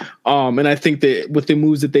 and I think that with the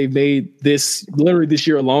moves that they've made this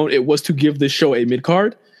year alone, it was to give this show a mid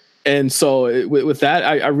card. And so with that,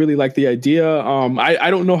 I really like the idea.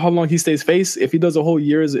 I don't know how long he stays face. If he does a whole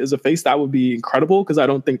year as a face, that would be incredible because I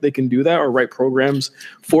don't think they can do that or write programs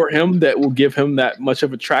for him that will give him that much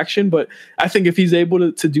of attraction. But I think if he's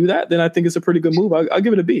able to do that, then I think it's a pretty good move. I'll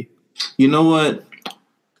give it a B. You know what?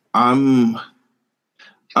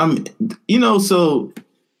 So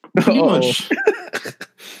pretty much.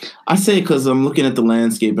 I say because I'm looking at the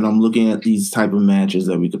landscape and I'm looking at these type of matches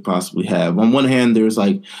that we could possibly have. On one hand, there's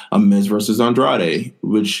like a Miz versus Andrade,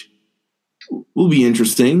 which will be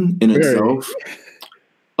interesting in itself.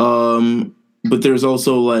 But there's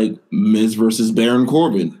also like Miz versus Baron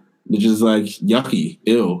Corbin, which is like yucky,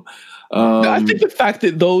 ew. I think the fact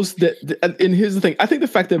that and here's the thing, I think the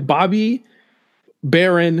fact that Bobby,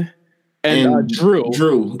 Baron, and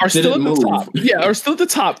Drew are still at the top. Yeah, are still at the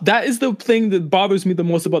top. That is the thing that bothers me the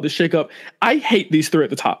most about the shakeup. I hate these three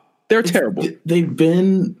at the top. They're terrible. They've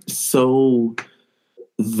been so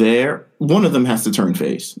there. One of them has to turn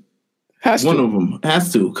face. One of them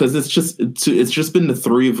has to, because it's just been the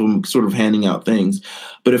three of them sort of handing out things.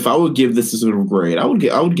 But if I would give this a sort of grade, I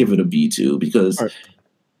would give it a B too, because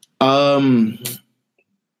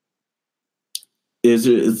it's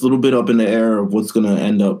a little bit up in the air of what's going to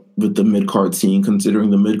end up with the mid-card scene,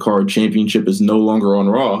 considering the mid-card championship is no longer on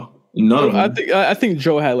Raw. None of them. I think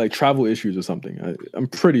Joe had like travel issues or something. I'm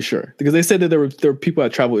pretty sure, because they said that there were people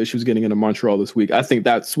had travel issues getting into Montreal this week. I think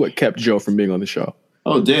that's what kept Joe from being on the show.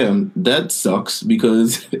 Oh, damn. That sucks,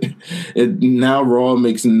 because now Raw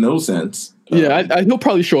makes no sense. Yeah, he'll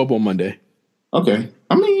probably show up on Monday. Okay.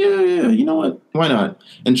 I mean, yeah. You know what? Why not?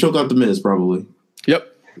 And choke out the Miz, probably. Yep.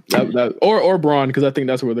 Or Braun, because I think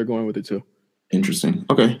that's where they're going with it too. Interesting.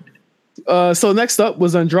 Okay. So next up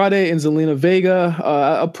was Andrade and Zelina Vega.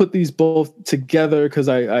 I'll put these both together because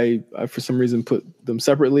I for some reason put them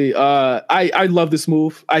separately. I love this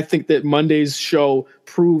move. I think that Monday's show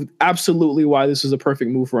proved absolutely why this was a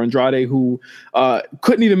perfect move for Andrade, who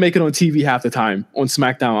couldn't even make it on TV half the time on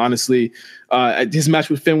SmackDown. Honestly, his match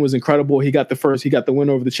with Finn was incredible. He got the win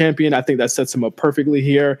over the champion. I think that sets him up perfectly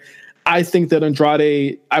here. I think that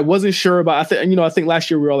Andrade, I wasn't sure about. I think last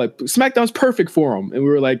year we were all like, SmackDown's perfect for him, and we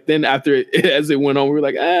were like, then after as it went on, we were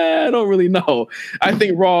like, I don't really know. I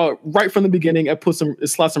think Raw, right from the beginning, it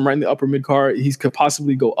slots him right in the upper mid card. He could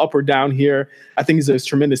possibly go up or down here. I think he's a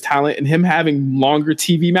tremendous talent, and him having longer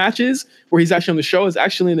TV matches where he's actually on the show is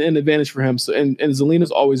actually an advantage for him. So, and Zelina's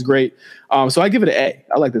always great. So I give it an A.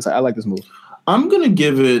 I like this. I like this move. I'm gonna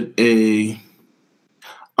give it a.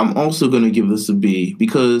 I'm also going to give this a B,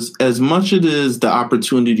 because as much it is the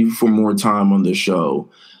opportunity for more time on the show,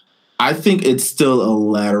 I think it's still a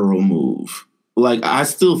lateral move. Like, I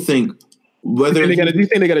still think whether... Do you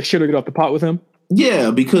think they got to shit or get off the pot with him? Yeah,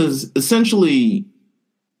 because essentially,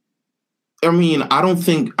 I mean, I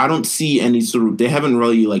don't see any sort of... They haven't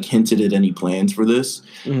really, like, hinted at any plans for this.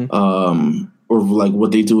 Mm-hmm. Or like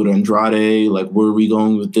what they do with Andrade, like where are we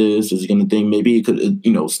going with this? Is it going to think maybe it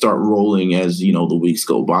could, start rolling as, the weeks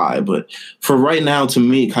go by. But for right now, to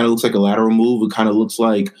me, it kind of looks like a lateral move. It kind of looks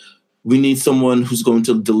like we need someone who's going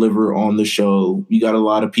to deliver on the show. We got a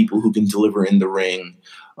lot of people who can deliver in the ring.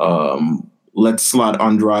 Let's slot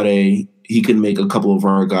Andrade. He can make a couple of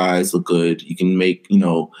our guys look good. He can make,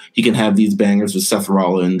 he can have these bangers with Seth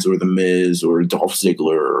Rollins or The Miz or Dolph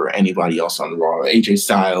Ziggler or anybody else on Raw, AJ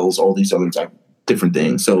Styles, all these other different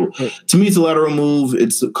things. So to me, it's a lateral move.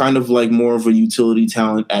 It's kind of like more of a utility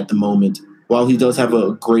talent at the moment. While he does have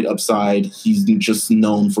a great upside, he's just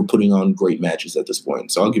known for putting on great matches at this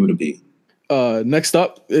point. So I'll give it a B. Next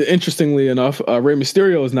up, interestingly enough, Rey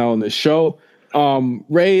Mysterio is now on this show.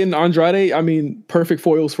 Ray and Andrade, I mean, perfect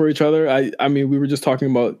foils for each other. I mean, we were just talking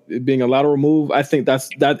about it being a lateral move. I think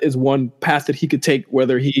that is one path that he could take,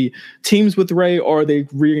 whether he teams with Ray or they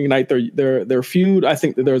reignite their feud. I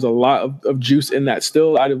think that there's a lot of juice in that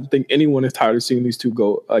still. I don't think anyone is tired of seeing these two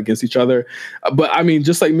go against each other. But I mean,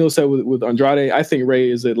 just like Meelz said with Andrade, I think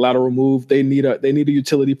Ray is a lateral move. They need a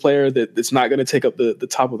utility player that's not going to take up the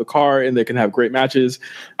top of the car and they can have great matches.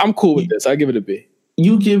 I'm cool with this. I give it a B.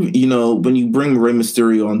 You give, when you bring Rey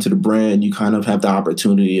Mysterio onto the brand, you kind of have the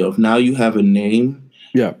opportunity of now you have a name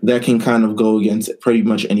that can kind of go against pretty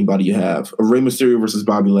much anybody you have. A Rey Mysterio versus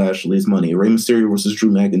Bobby Lashley is money. A Rey Mysterio versus Drew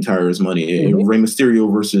McIntyre is money. Mm-hmm. A Rey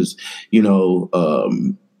Mysterio versus,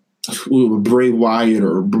 Bray Wyatt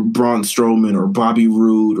or Braun Strowman or Bobby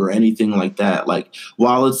Roode or anything like that. Like,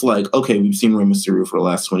 while it's like, okay, we've seen Rey Mysterio for the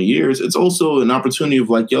last 20 years, it's also an opportunity of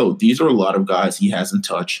like, yo, these are a lot of guys he hasn't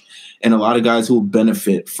touched and a lot of guys who will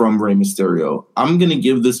benefit from Rey Mysterio. I'm going to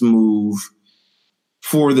give this move,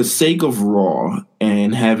 for the sake of Raw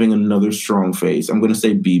and having another strong face, I'm going to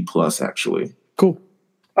say B+, actually. Cool.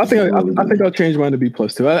 I think I'll change mine to B+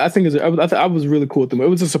 too. I was really cool with them. It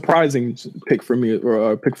was a surprising pick for me,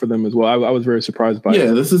 or a pick for them as well. I was very surprised by it.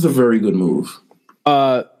 Yeah, this is a very good move.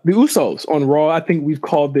 The Usos on Raw, I think we've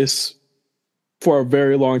called this for a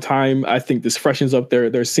very long time. I think this freshens up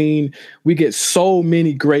their scene. We get so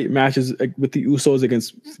many great matches with the Usos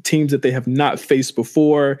against teams that they have not faced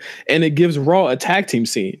before, and it gives Raw a tag team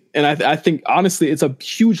scene. And I think, honestly, it's a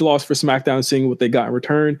huge loss for SmackDown seeing what they got in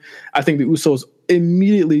return. I think the Usos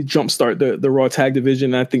immediately jumpstart the Raw tag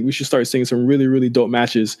division. And I think we should start seeing some really, really dope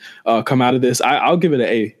matches come out of this. I'll give it an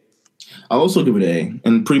A. I'll also give it an A,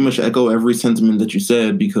 and pretty much echo every sentiment that you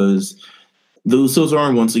said, because the Usos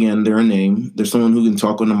are, once again, they're a name. There's someone who can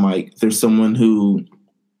talk on the mic. There's someone who,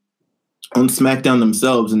 on SmackDown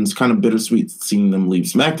themselves, and it's kind of bittersweet seeing them leave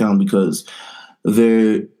SmackDown because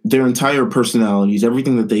their entire personalities,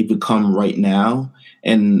 everything that they've become right now,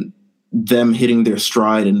 and them hitting their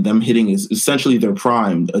stride and them hitting is essentially their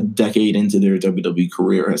prime a decade into their WWE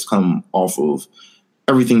career, has come off of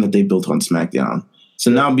everything that they built on SmackDown. So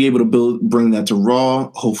now be able to bring that to Raw,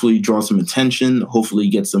 hopefully draw some attention, hopefully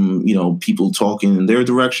get some, people talking in their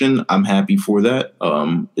direction. I'm happy for that.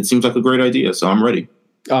 It seems like a great idea, so I'm ready.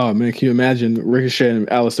 Oh man, can you imagine Ricochet and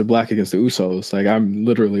Aleister Black against the Usos? Like, I'm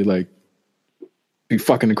literally like, be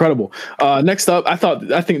fucking incredible. Next up, I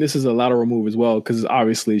think this is a lateral move as well, because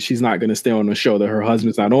obviously she's not going to stay on the show that her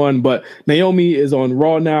husband's not on. But Naomi is on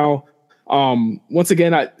Raw now. Once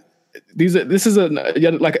again,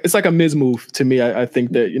 it's like a Miz move to me. I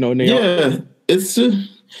think that Naomi. Yeah, it's the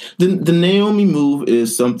Naomi move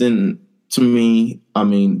is something to me. I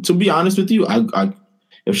mean, to be honest with you, I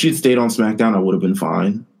if she'd stayed on SmackDown, I would have been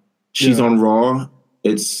fine. She's on Raw.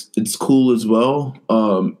 It's cool as well.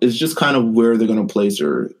 It's just kind of where they're going to place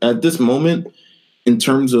her at this moment in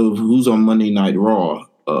terms of who's on Monday Night Raw.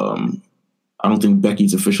 I don't think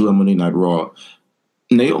Becky's officially on Monday Night Raw.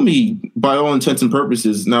 Naomi, by all intents and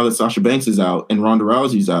purposes, now that Sasha Banks is out and Ronda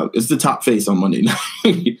Rousey's out, is the top face on Monday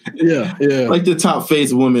Night. yeah. Like the top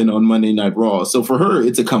face woman on Monday Night Raw. So for her,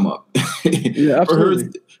 it's a come up. Yeah,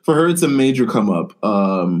 absolutely. For her, it's a major come up.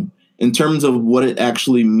 In terms of what it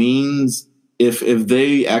actually means, if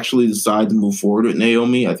they actually decide to move forward with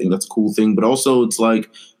Naomi, I think that's a cool thing. But also, it's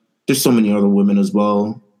like there's so many other women as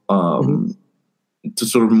well to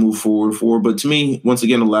sort of move forward for. But to me, once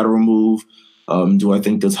again, a lateral move. Do I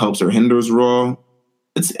think this helps or hinders Raw?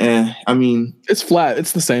 It's I mean, it's flat.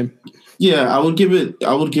 It's the same. Yeah, I would give it.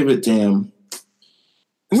 Damn.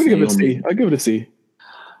 I'm gonna give it a C. I'll give it a C.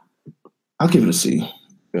 I'll give it a C.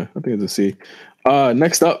 Yeah, I think it's a C.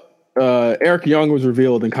 Next up, Eric Young was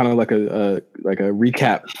revealed in kind of like a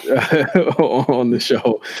recap on the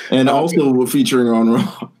show, and also we're featuring on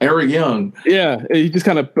Raw. Eric Young. Yeah, he just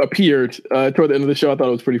kind of appeared toward the end of the show. I thought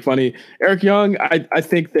it was pretty funny. Eric Young, I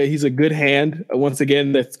think that he's a good hand. Once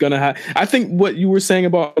again, that's gonna have. I think what you were saying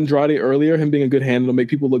about Andrade earlier, him being a good hand, will make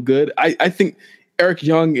people look good. I think Eric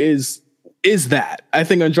Young is that. I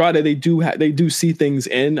think Andrade, they do see things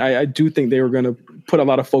in. I do think they were gonna put a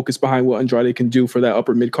lot of focus behind what Andrade can do for that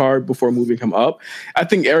upper mid card before moving him up. I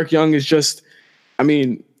think Eric Young is just, I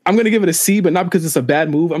mean, I'm going to give it a C, but not because it's a bad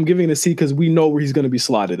move. I'm giving it a C because we know where he's going to be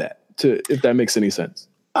slotted at, if that makes any sense.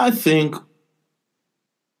 I think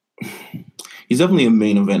he's definitely a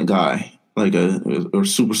main event guy, like or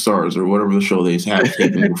Superstars or whatever the show they have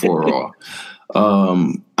taken before Raw.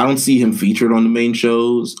 I don't see him featured on the main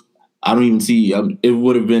shows. I don't even see it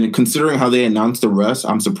would have been, considering how they announced the rest,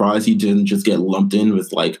 I'm surprised he didn't just get lumped in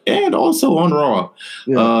with and also on Raw.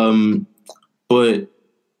 Yeah. But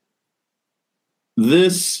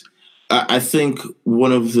this, I think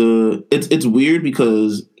one of the it's weird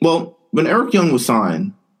because, well, when Eric Young was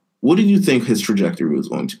signed, what did you think his trajectory was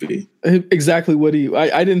going to be? Exactly what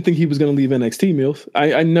I didn't think he was going to leave NXT, Meelz.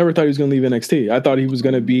 I never thought he was going to leave NXT. I thought he was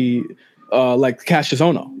going to be like Cassius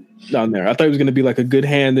Ohno down there. I thought he was going to be like a good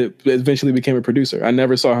hand that eventually became a producer. I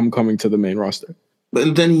never saw him coming to the main roster.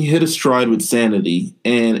 But then he hit a stride with Sanity,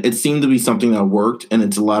 and it seemed to be something that worked. And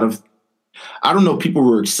it's a lot of, I don't know, people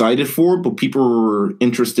were excited for it, but people were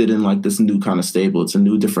interested in like this new kind of stable. It's a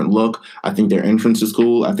new, different look. I think their entrance is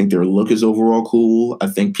cool. I think their look is overall cool. I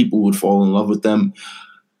think people would fall in love with them.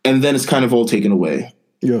 And then it's kind of all taken away.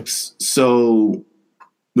 Yeah. So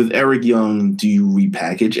with Eric Young, do you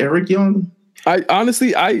repackage Eric Young? I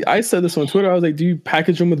honestly said this on Twitter. I was like, do you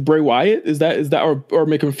package him with Bray Wyatt? Is that or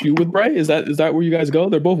make him feud with Bray? Is that where you guys go?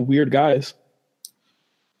 They're both weird guys.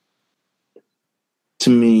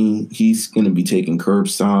 To me, he's going to be taking curb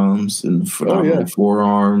stomps and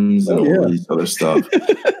forearms and all these other stuff.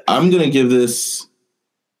 I'm going to give this,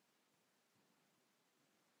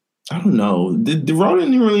 I don't know. The Raw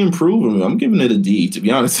didn't really improve him. I'm giving it a D, to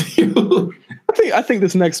be honest with you. I think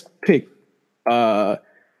this next pick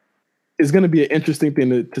is going to be an interesting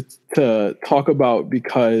thing to talk about,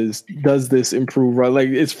 because does this improve Raw? Like,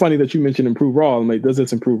 it's funny that you mentioned improve Raw. I'm like, does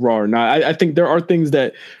this improve Raw or not? I think there are things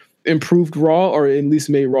that improved Raw, or at least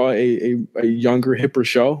made Raw a younger, hipper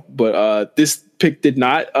show. But this pick did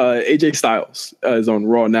not. AJ Styles is on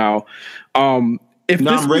Raw now. I'm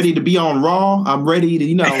ready to be on Raw. I'm ready to,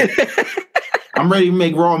 I'm ready to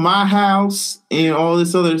make Raw my house and all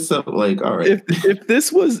this other stuff. Like, all right. If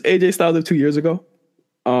this was AJ Styles of 2 years ago,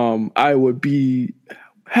 I would be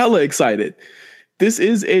hella excited. This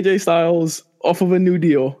is AJ Styles off of a new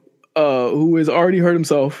deal, who has already hurt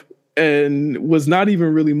himself and was not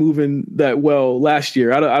even really moving that well last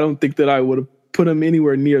year. I don't think that I would have put him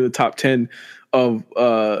anywhere near the top 10 of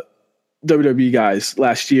WWE guys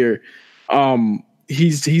last year.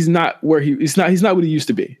 He's not where he's not what he used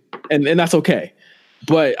to be, and that's okay.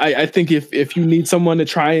 But I think if you need someone to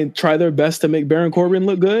try their best to make Baron Corbin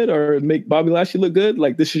look good or make Bobby Lashley look good,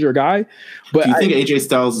 like, this is your guy. But do you think AJ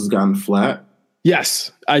Styles has gotten flat?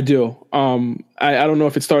 Yes, I do. I don't know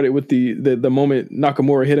if it started with the moment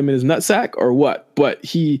Nakamura hit him in his nutsack or what, but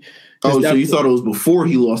he. Oh, so you thought it was before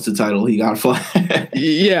he lost the title he got flat?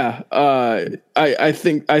 Yeah, I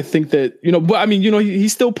think that, but I mean, he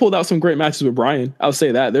still pulled out some great matches with Bryan. I'll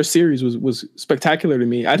say that their series was spectacular to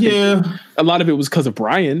me. I think a lot of it was because of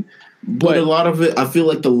Bryan, but a lot of it, I feel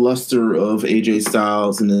like the luster of AJ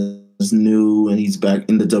Styles and is new, and he's back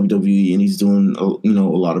in the WWE, and he's doing a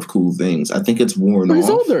lot of cool things. I think it's worn off. He's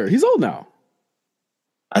older. He's old now.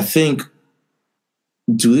 I think.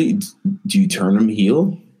 Do you turn him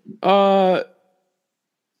heel? Nah,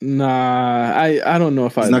 I don't know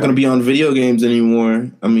if he's not going to be on video games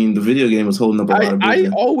anymore. I mean, the video game was holding up a lot of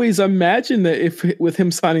business. I always imagine that if with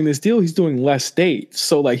him signing this deal, he's doing less dates.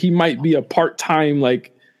 So like, he might be a part-time,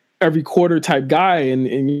 like every quarter type guy. And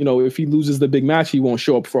if he loses the big match, he won't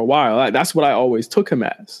show up for a while. That's what I always took him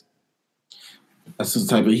as. That's the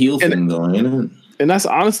type of heel thing though, ain't it? And that's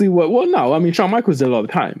honestly no, I mean, Shawn Michaels did it all the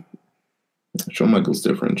time. Shawn Michaels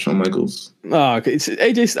different. Shawn Michaels. Okay.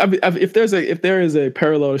 AJ. I mean, if there is a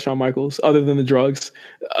parallel to Shawn Michaels other than the drugs,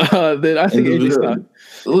 then I think AJ Styles.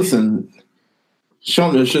 Listen,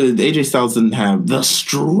 AJ Styles didn't have the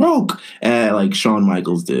stroke like Shawn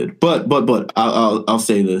Michaels did, but I'll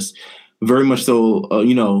say this very much so.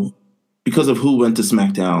 Because of who went to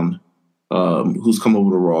SmackDown, who's come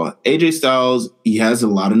over to Raw. AJ Styles, he has a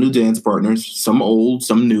lot of new dance partners, some old,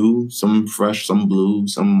 some new, some fresh, some blue,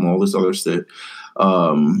 some all this other shit.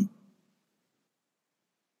 I'm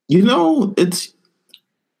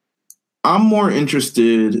more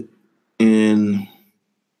interested in.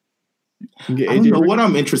 I don't know what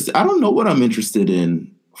I'm interested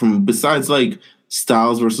in from besides like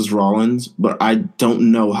Styles versus Rollins, but I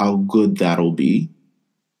don't know how good that'll be.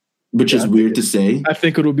 Which is weird to say. I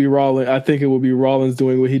think it'll be Rollins. I think it will be Rollins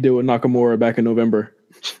doing what he did with Nakamura back in November.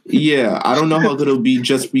 Yeah, I don't know how good it'll be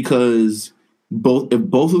just because if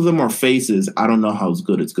both of them are faces, I don't know how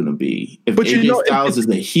good it's going to be. If AJ Styles is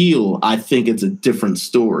a heel, I think it's a different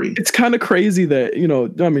story. It's kind of crazy that,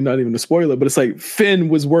 I mean, not even a spoiler, but it's like Finn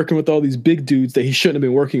was working with all these big dudes that he shouldn't have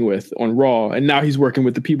been working with on Raw, and now he's working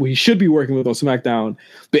with the people he should be working with on SmackDown.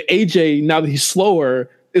 But AJ, now that he's slower,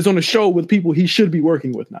 is on a show with people he should be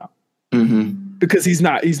working with now. Mm-hmm. Because he's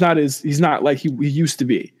not like he used to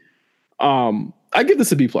be. I give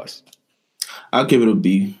this a B+. I'll give it a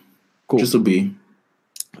B. Cool. Just a B.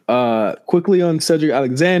 Quickly on Cedric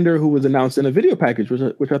Alexander, who was announced in a video package,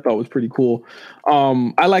 which I thought was pretty cool.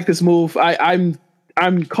 I like this move. I'm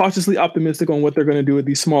I'm cautiously optimistic on what they're going to do with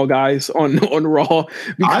these small guys on Raw.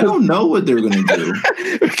 I don't know what they're going to do.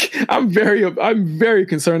 I'm very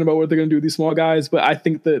concerned about what they're going to do with these small guys, but I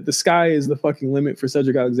think that the sky is the fucking limit for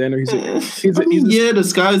Cedric Alexander. The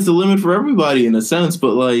sky's the limit for everybody in a sense,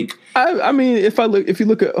 but like, I mean, if you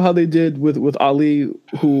look at how they did with Ali,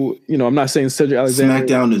 who, you know, I'm not saying Cedric Alexander.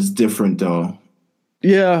 SmackDown is different though.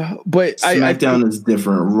 Yeah, but SmackDown is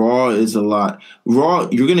different. Raw is a lot. Raw,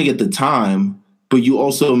 you're going to get the time, but you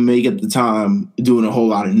also may get the time doing a whole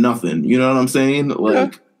lot of nothing. You know what I'm saying?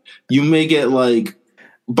 Like, you may get like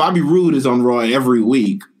Bobby Roode is on Raw every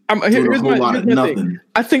week. Here's a whole lot of nothing. Thing.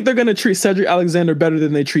 I think they're going to treat Cedric Alexander better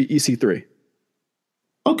than they treat EC3.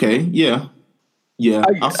 Okay, yeah. Yeah,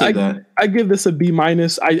 I'll say that. I give this a B-.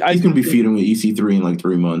 He's going to be feuding with EC3 in like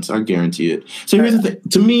 3 months. I guarantee it. So here's the thing.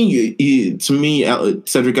 To me,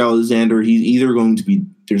 Cedric Alexander, he's either going to be,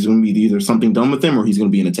 there's going to be either something done with him or he's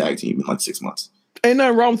going to be in a tag team in like 6 months. Ain't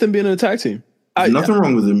nothing wrong with him being in a tag team. Nothing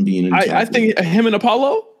wrong with him being in a tag team. I think him and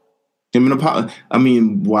Apollo? I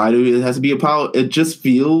mean, why do it has to be Apollo? It just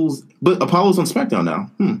feels, but Apollo's on SmackDown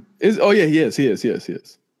now. Oh yeah, he is.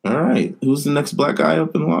 All right. Who's the next black guy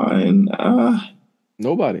up in line?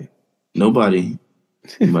 Nobody.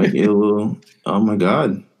 You might get a little, oh my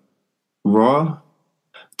God. Raw?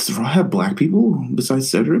 Does Raw have black people besides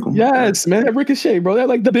Cedric? Oh yes, man. Ricochet, bro. They're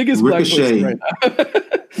like the biggest black person right now.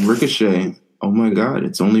 Ricochet. Oh my God.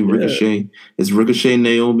 It's only Ricochet. Yeah. It's Ricochet,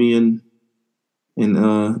 Naomi,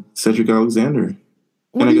 and Cedric Alexander.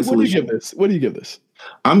 What do you give this? What do you give this?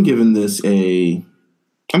 I'm giving this a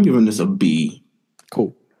B.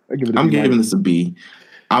 Cool. I'm giving this a B.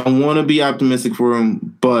 I want to be optimistic for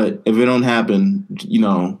him, but if it don't happen, you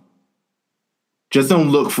know, just don't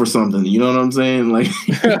look for something. You know what I'm saying? Like,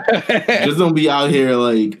 just don't be out here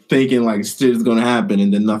like thinking like shit's gonna happen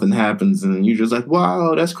and then nothing happens, and you're just like,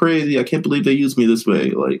 wow, that's crazy. I can't believe they used me this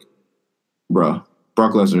way. Like, bruh,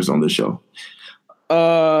 Brock Lesnar's on this show.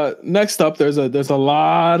 Next up, there's a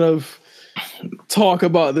lot of talk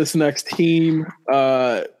about this next team.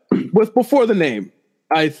 Before the name.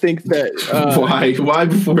 I think that why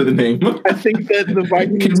before the name? I think that the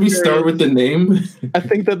Vikings. Can we start with the name? I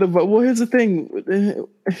think that here's the thing,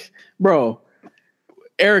 bro.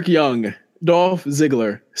 Eric Young, Dolph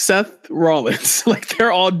Ziggler, Seth Rollins, like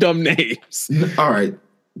they're all dumb names. All right,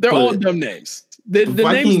 they're all dumb names. The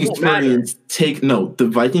Viking experience the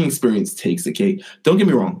Viking experience takes the cake. Don't get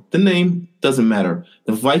me wrong, the name doesn't matter.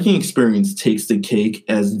 The Viking experience takes the cake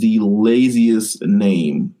as the laziest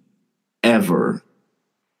name ever.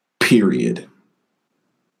 Period.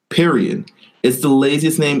 It's the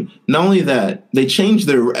laziest name. Not only that, they changed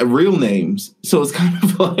their real names, so it's kind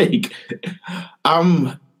of like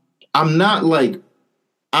I'm not like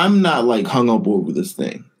hung up over this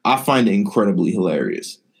thing. I find it incredibly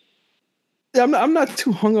hilarious. Yeah, I'm not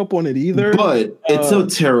too hung up on it either. But it's a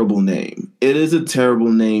terrible name. It is a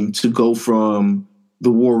terrible name to go from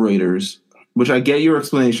the War Raiders, which I get your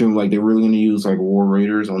explanation, like they're really going to use like War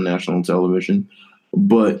Raiders on national television.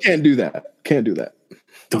 But can't do that.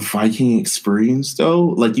 The Viking experience, though,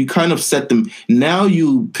 like you kind of set them. Now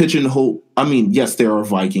you pigeonhole. I mean, yes, they are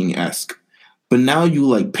Viking-esque, but now you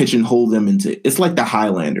like pigeonhole them into. It's like the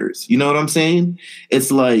Highlanders. You know what I'm saying?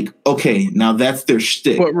 It's like, okay, now that's their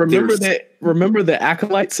shtick. But remember the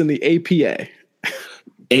Acolytes and the APA.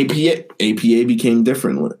 APA became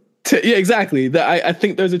different. Yeah, exactly. I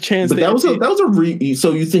think there's a chance. But so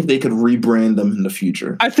you think they could rebrand them in the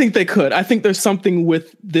future? I think they could. I think there's something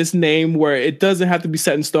with this name where it doesn't have to be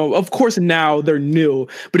set in stone. Of course, now they're new,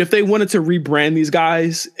 but if they wanted to rebrand these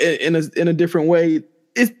guys in a different way,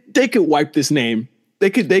 they could wipe this name.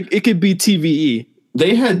 It could be TVE.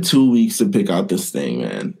 They had 2 weeks to pick out this thing,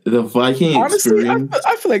 man. The Viking experience.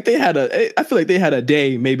 I feel like they had a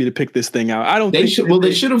day maybe to pick this thing out. They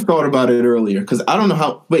should have thought about it earlier, because I don't know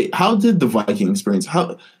how. Wait, how did the Viking experience?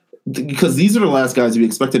 Because these are the last guys to be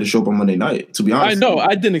expected to show up on Monday night. To be honest, I know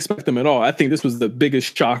I didn't expect them at all. I think this was the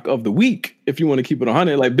biggest shock of the week. If you want to keep it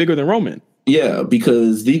 100, like bigger than Roman. Yeah,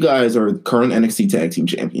 because these guys are current NXT Tag Team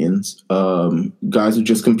Champions. Guys who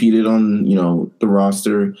just competed on, the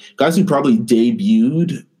roster. Guys who probably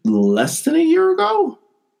debuted less than a year ago.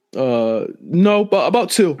 No, but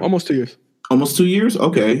about almost 2 years. Almost 2 years?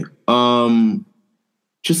 Okay.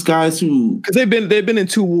 Just guys who, because they've been in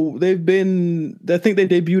two. I think they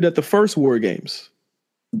debuted at the first War Games.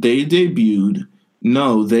 They debuted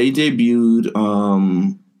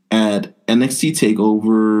at NXT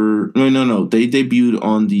TakeOver. No. They debuted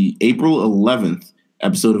on the April 11th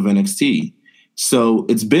episode of NXT. So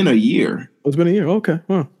it's been a year. It's been a year. Okay.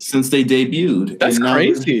 Huh. Since they debuted. That's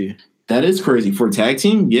crazy. That is crazy for a tag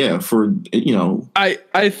team. Yeah.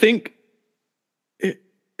 I think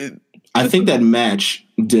I think that match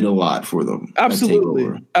did a lot for them.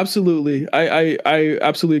 Absolutely. I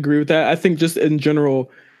absolutely agree with that. I think just in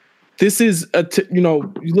general, this is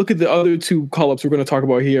you look at the other 2 call-ups we're going to talk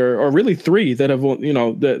about here, or really 3 that have,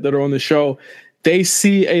 that are on the show. They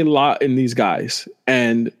see a lot in these guys,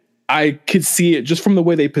 and I could see it just from the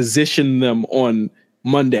way they position them on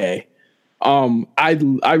Monday.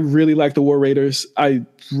 I really like the War Raiders. I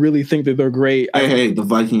really think that they're great. Hey, the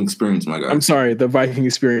Viking experience, my guy. I'm sorry, the Viking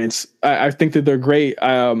experience. I think that they're great.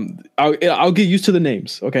 I'll get used to the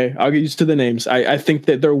names. Okay, I'll get used to the names. I think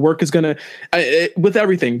that their work is gonna, with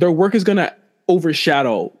everything, their work is gonna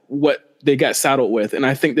overshadow what they got saddled with, and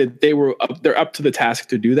I think that they're up to the task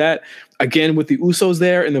to do that. Again, with the Usos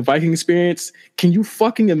there and the Viking experience, can you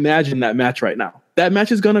fucking imagine that match right now? That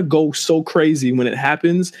match is gonna go so crazy when it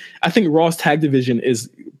happens. I think Raw's tag division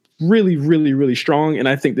is really, really, really strong, and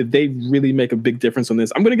I think that they really make a big difference on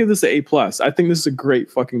this. I'm gonna give this an A+. I think this is a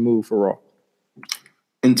great fucking move for Raw.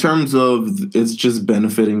 In terms of it's just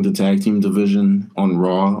benefiting the tag team division on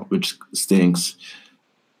Raw, which stinks,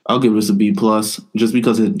 I'll give this a B+, just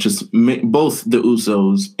because it just both the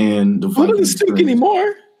Usos and the Vikings. It doesn't stink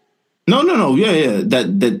anymore. No. Yeah.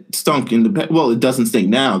 That stunk in the well. It doesn't stink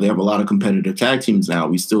now. They have a lot of competitive tag teams now.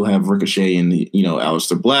 We still have Ricochet and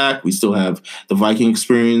Aleister Black. We still have the Viking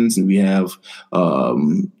experience, and we have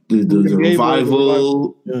the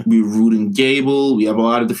Revival. Yeah. We're rooting Gable. We have a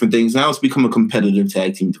lot of different things now. It's become a competitive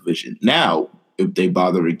tag team division. Now, if they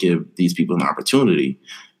bother to give these people an opportunity,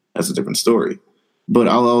 that's a different story. But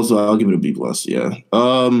I'll give it a B+. Yeah.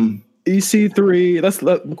 EC3. Let's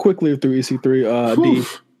quickly through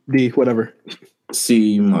EC3. D, whatever.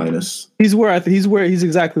 C-. He's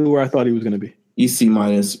exactly where I thought he was going to be. EC-.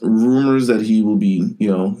 Rumors that he will be,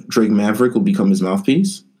 Drake Maverick will become his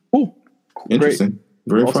mouthpiece. Cool. Interesting.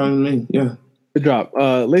 Great. Very fine with me. Yeah. Good job.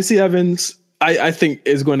 Lacey Evans, I think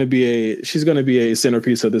she's going to be a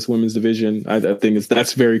centerpiece of this women's division. I think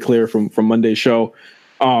that's very clear from Monday's show.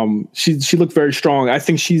 She looked very strong. I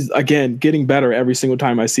think she's, again, getting better every single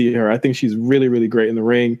time I see her. I think she's really, really great in the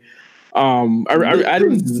ring.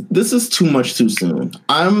 This is too much too soon.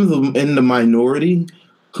 I'm in the minority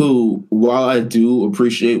who, while I do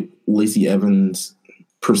appreciate Lacey Evans'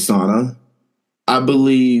 persona, I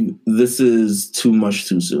believe this is too much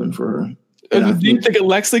too soon for her. Do you think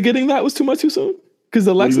Alexa getting that was too much too soon? Because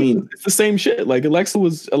Alexa, it's the same shit. Like Alexa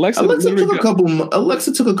took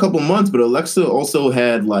a couple months, but Alexa also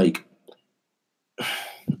had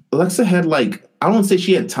I don't say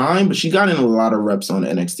she had time, but she got in a lot of reps on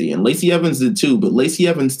NXT, and Lacey Evans did too. But Lacey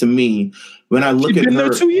Evans, to me, when I look at her, there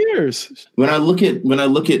 2 years. When I look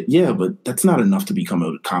at, yeah, but that's not enough to become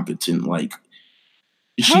a competent.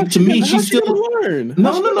 She's still learn.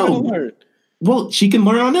 No. Well, she can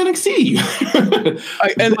learn on NXT.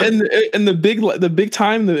 and the big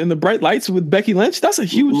time and the bright lights with Becky Lynch, that's a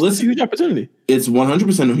huge opportunity. It's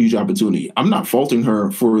 100% a huge opportunity. I'm not faulting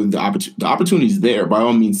her for the opportunity. The opportunity's there. By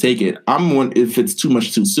all means, take it. I'm one if it's too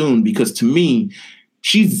much too soon, because to me,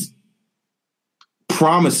 she's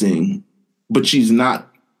promising, but she's not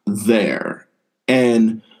there.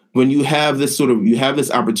 And when you have this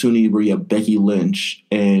opportunity where you have Becky Lynch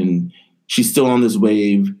and she's still on this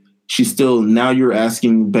wave. Now you're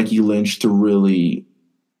asking Becky Lynch to really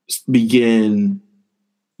begin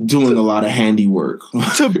doing a lot of handiwork.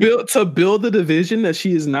 to build the division that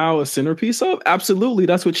she is now a centerpiece of. Absolutely.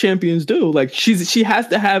 That's what champions do. Like she has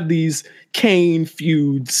to have these Kane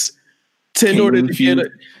feuds in order to get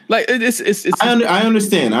it. Like it's I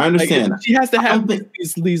understand. Like, she has to have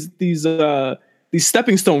these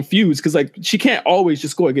stepping stone feuds, because she can't always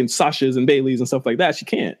just go against Sasha's and Bayley's and stuff like that. She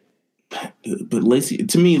can't. But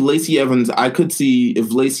Lacey Evans, I could see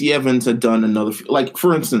if Lacey Evans had done another,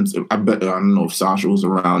 for instance, I don't know if Sasha was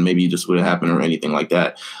around, maybe it just would have happened or anything like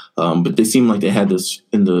that. But they seem like they had this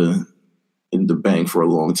in the bank for a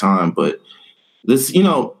long time. But this,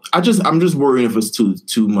 I'm just worried if it's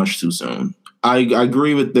too much too soon. I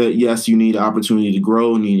agree with that. Yes, you need opportunity to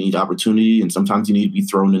grow and you need opportunity, and sometimes you need to be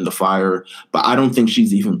thrown in the fire. But I don't think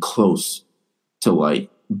she's even close to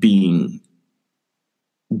being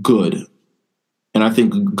good. And I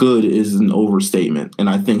think good is an overstatement. And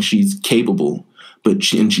I think she's capable, and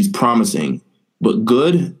she's promising. But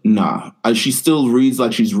good, nah. She still reads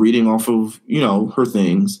like she's reading off of, her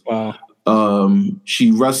things. Wow.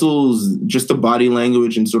 She wrestles, just the body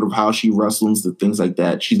language and sort of how she wrestles, the things like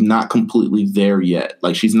that. She's not completely there yet.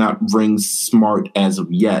 She's not ring smart as of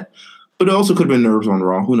yet. But it also could have been nerves on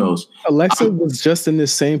Raw. Who knows? Alexa was just in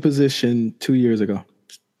this same position 2 years ago.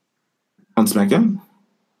 On SmackDown?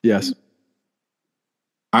 Yes.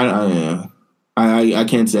 I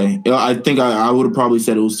can't say. I think I would have probably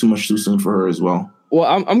said it was too much too soon for her as well. Well,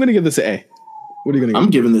 I'm going to give this an A. What are you going to give? I'm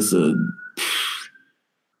giving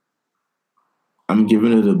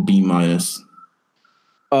it a B-.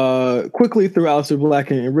 Quickly through Aleister Black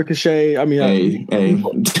and Ricochet. I mean, A.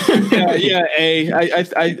 A.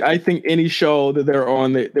 I think any show that they're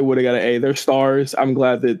on, they would have got an A. They're stars. I'm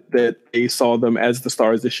glad that they saw them as the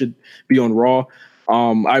stars that should be on Raw.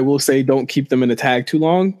 I will say, don't keep them in the tag too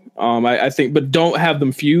long. I think, but don't have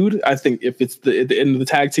them feud. I think if it's at the end of the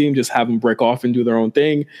tag team, just have them break off and do their own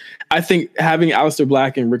thing. I think having Aleister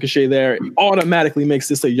Black and Ricochet there automatically makes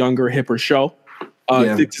this a younger, hipper show.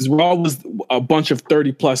 Because Raw was a bunch of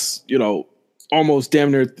 30 plus, almost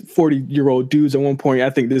damn near 40-year-old dudes at one point. I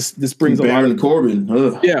think this brings Baron Corbin.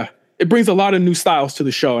 Ugh. Yeah, it brings a lot of new styles to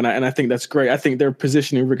the show, and I think that's great. I think they're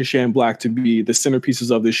positioning Ricochet and Black to be the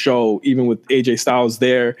centerpieces of the show, even with AJ Styles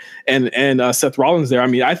there and Seth Rollins there. I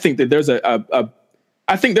mean, I think that there's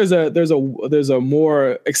a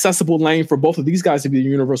more accessible lane for both of these guys to be the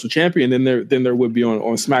Universal Champion than there would be on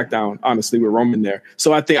SmackDown, honestly, with Roman there.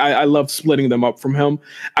 So I think I love splitting them up from him.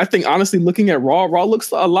 I think, honestly, looking at Raw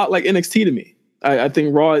looks a lot like NXT to me. I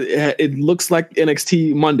think Raw, it looks like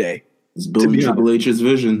NXT Monday. It's building Triple H's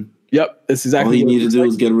vision. Yep, that's exactly all he needed to do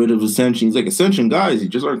is get rid of Ascension. He's like, Ascension guys, you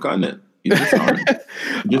just aren't cutting it. You just aren't.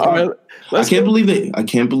 I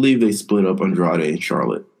can't believe they split up Andrade and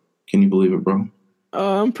Charlotte. Can you believe it, bro?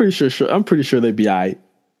 I'm pretty sure they'd be all right.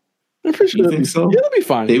 I'm pretty sure think so. Yeah, they'll be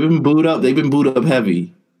fine. They've been booed up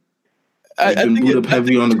heavy. They've been booed up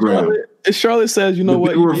heavy on the ground. Charlotte says, the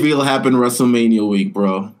big reveal happened WrestleMania week,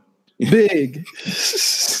 bro. Big.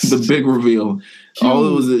 The big reveal. Huge. All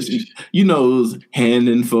it was it was hand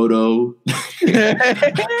in photo,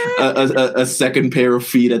 a second pair of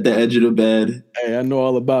feet at the edge of the bed. Hey, I know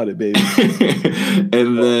all about it, baby.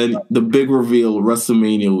 And then the big reveal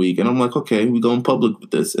WrestleMania week, and I'm like, okay, we going public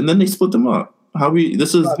with this, and then they split them up.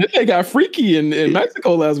 They got freaky in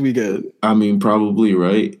Mexico last weekend. I mean, probably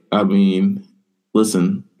right. I mean,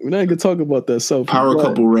 listen, we're not gonna talk about that. So power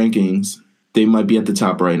couple rankings. They might be at the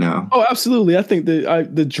top right now. Oh, absolutely. I think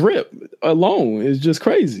the drip alone is just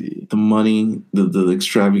crazy. The money, the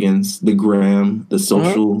extravagance, the gram, the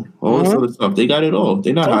social, all this other stuff. They got it all.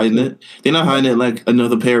 They're not hiding it. They're not hiding it like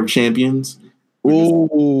another pair of champions.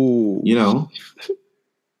 Ooh.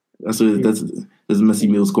 That's Messy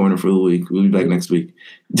Meelz Corner for the week. We'll be back next week.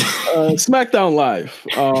 SmackDown Live.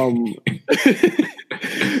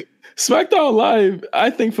 SmackDown Live, I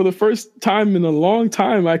think for the first time in a long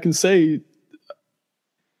time, I can say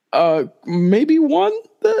maybe won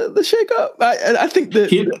the shakeup. I think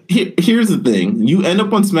that here's the thing: you end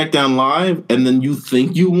up on SmackDown Live, and then you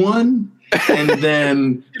think you won, and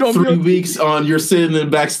then 3 weeks on, you're sitting in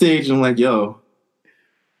backstage and like, yo,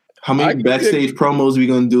 how many backstage promos we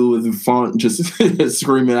gonna do with the font just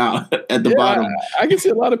screaming out at the bottom? I can see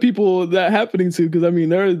a lot of people that happening to, because I mean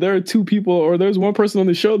there are two people, or there's one person on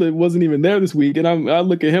the show that wasn't even there this week, and I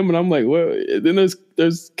look at him and I'm like, well, then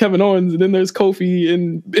there's Kevin Owens, and then there's Kofi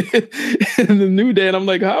and the New Day, and I'm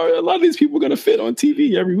like, how are a lot of these people gonna fit on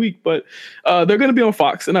TV every week? But they're gonna be on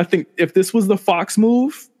Fox, and I think if this was the Fox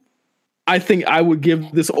move, I think I would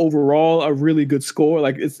give this overall a really good score.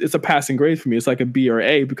 Like it's a passing grade for me. It's like a B or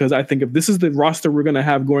A, because I think if this is the roster we're gonna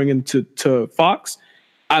have going into Fox,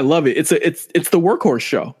 I love it. It's the workhorse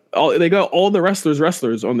show. They got all the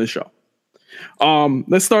wrestlers on this show.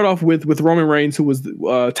 Let's start off with Roman Reigns, who was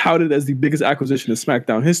touted as the biggest acquisition in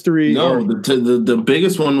SmackDown history. No, the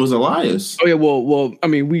biggest one was Elias. Oh yeah, well, I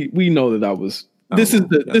mean, we know that was. This is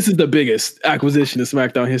the biggest acquisition in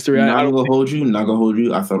SmackDown history. Not gonna hold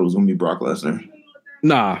you. I thought it was gonna be Brock Lesnar.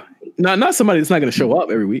 Nah, not somebody that's not gonna show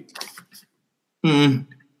up every week.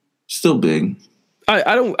 Still big.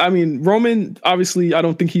 I mean, Roman, obviously, I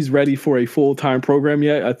don't think he's ready for a full-time program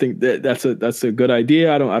yet. I think that's a good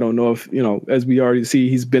idea. I don't know if, as we already see,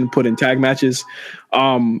 he's been put in tag matches.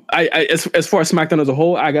 As far as SmackDown as a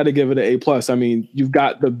whole, I got to give it an A+. I mean, you've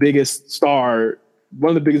got the biggest star, one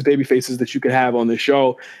of the biggest baby faces that you could have on this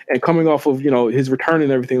show, and coming off of, his return and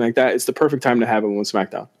everything like that, it's the perfect time to have him on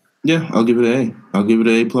SmackDown. Yeah, I'll give it an A. I'll give it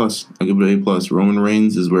an A+. Roman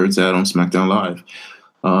Reigns is where it's at on SmackDown Live.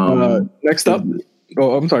 Next up.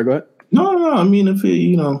 Oh, I'm sorry. Go ahead. No. I mean, if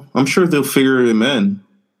I'm sure they'll figure him in.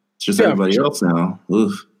 It's just everybody else now.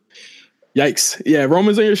 Ugh. Yikes! Yeah,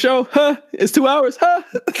 Roman's on your show. Huh? It's 2 hours. Huh?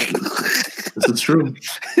 This is true.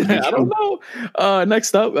 I don't know.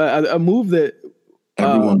 Next up, a move that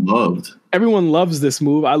everyone loved. Everyone loves this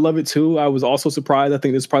move. I love it too. I was also surprised. I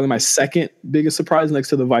think this is probably my second biggest surprise, next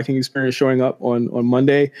to the Viking Experience showing up on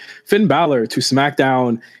Monday. Finn Balor to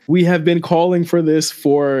SmackDown. We have been calling for this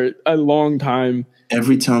for a long time.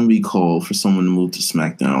 every time we call for someone to move to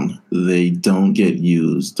SmackDown, they don't get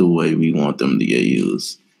used the way we want them to get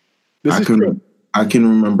used. I can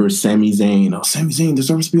remember Sami Zayn. Oh, Sami Zayn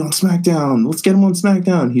deserves to be on SmackDown. Let's get him on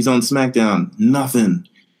SmackDown. He's on SmackDown. Nothing.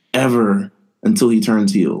 Ever. Until he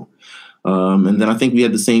turns heel. And then I think we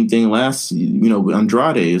had the same thing last, with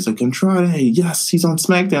Andrade. It's like, Andrade, yes, he's on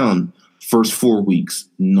SmackDown. First 4 weeks,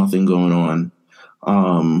 nothing going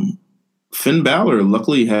on. Finn Balor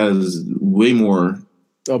luckily has way more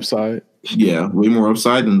upside. Yeah, way more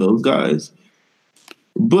upside than those guys.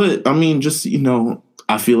 But I mean, just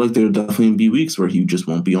I feel like there'll definitely be weeks where he just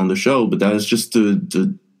won't be on the show. But that is just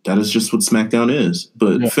that is just what SmackDown is.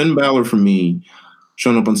 But Finn Balor for me,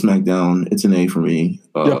 showing up on SmackDown, it's an A for me.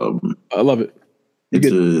 I love it.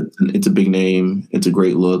 It's a big name. It's a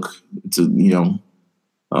great look. It's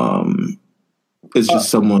it's just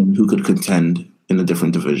someone who could contend in a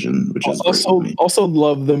different division, which is also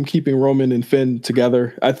love them keeping Roman and Finn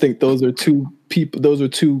together. I think those are two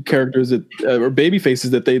characters that or baby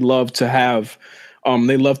faces that they love to have.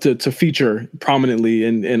 They love to feature prominently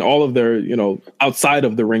in all of their outside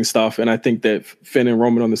of the ring stuff. And I think that Finn and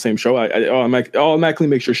Roman on the same show, I automatically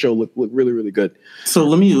makes your show look really, really good. So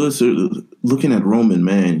looking at Roman,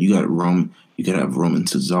 man, you got Roman. You could have Roman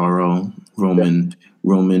Cesaro, Roman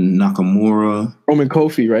Nakamura, Roman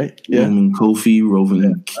Kofi, right? Yeah, Roman Kofi,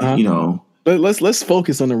 Roman. Let's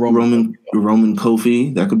focus on the Roman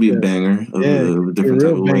Kofi. That could be a banger of a different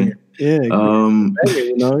type of way. Yeah. All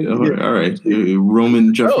right.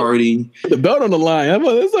 Roman Jeff Hardy. The belt on the line.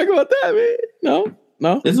 Let's talk about that, man.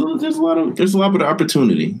 No. There's a lot of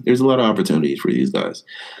opportunity. There's a lot of opportunity for these guys.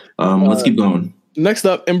 Let's keep going. Next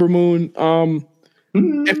up, Ember Moon.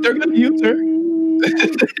 If they're gonna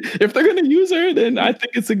use her, then I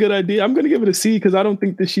think it's a good idea. I'm gonna give it a C because I don't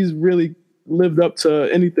think that she's really lived up to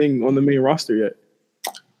anything on the main roster yet.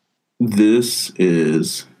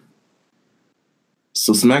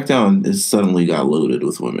 So SmackDown is suddenly got loaded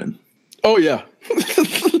with women. Oh yeah,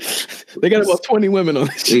 they got about 20 women on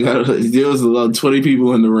this. There was about 20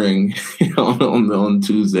 people in the ring on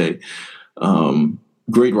Tuesday.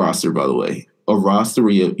 Great roster, by the way. A roster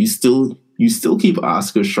where you still keep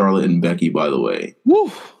Asuka, Charlotte, and Becky, by the way.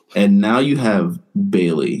 Woo. And now you have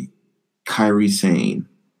Bayley, Kairi Sane,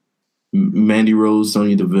 Mandy Rose,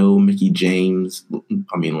 Sonya Deville, Mickie James,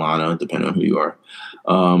 Lana, depending on who you are.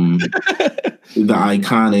 The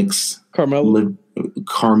Iconics, Carmella.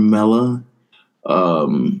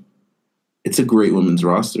 It's a great women's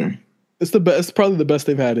roster. It's the best. It's probably the best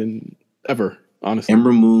they've had in ever, honestly.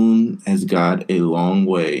 Ember Moon has got a long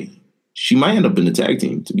way. She might end up in the tag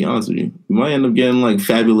team, to be honest with you. You might end up getting like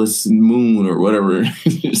Fabulous Moon or whatever,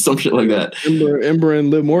 some shit like that. Ember and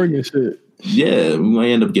Liv Morgan shit. Yeah, we might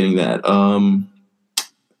end up getting that.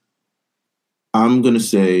 I'm going to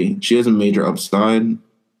say she has a major upside.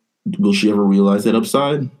 Will she ever realize that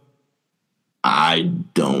upside? I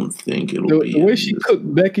don't think it'll be. The way she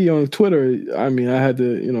cooked Becky on Twitter, I had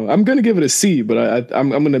to, I'm going to give it a C, but I'm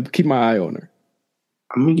going to keep my eye on her.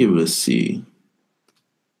 I'm going to give it a C.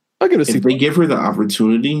 I'll give it a C. If they give her the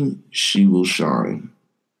opportunity, she will shine.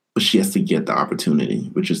 But she has to get the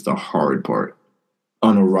opportunity, which is the hard part.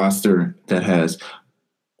 On a roster that has...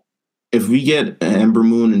 If we get an Ember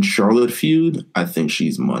Moon and Charlotte feud, I think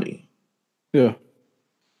she's money. Yeah.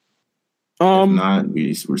 If not,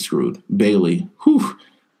 we're screwed. Bayley. Whew.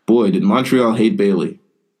 Boy, did Montreal hate Bayley.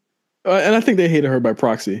 And I think they hated her by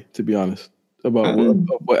proxy, to be honest, about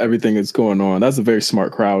what everything is going on. That's a very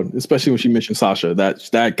smart crowd, especially when she mentioned Sasha.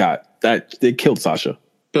 They killed Sasha.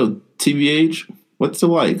 Yo, TBH, what's it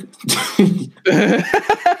like?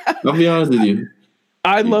 I'll be honest with you.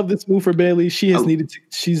 I love this move for Bayley. She's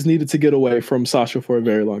needed to get away from Sasha for a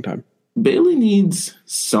very long time. Bayley needs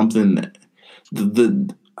something.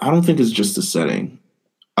 I don't think it's just the setting.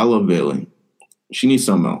 I love Bayley. She needs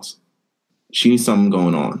something else. She needs something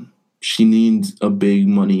going on. She needs a big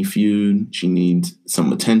money feud. She needs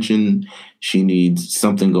some attention. She needs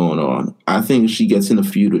something going on. I think if she gets in a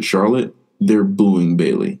feud with Charlotte, they're booing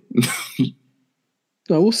Bayley.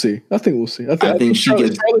 No, we'll see. I think we'll see. I think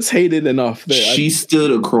Charlotte's hated enough. She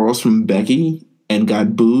stood across from Becky and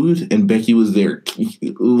got booed, and Becky was there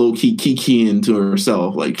low key kikiing to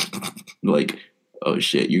herself, like, oh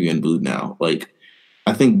shit, you're getting booed now. Like,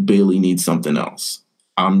 I think Bayley needs something else.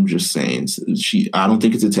 I'm just saying, I don't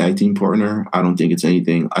think it's a tag team partner. I don't think it's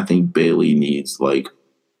anything. I think Bayley needs like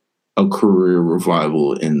a career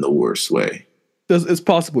revival in the worst way. It's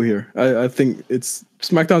possible here. I think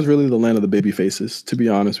SmackDown's really the land of the baby faces, to be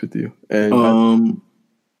honest with you. And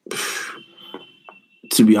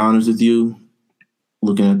to be honest with you,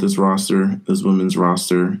 looking at this roster, this women's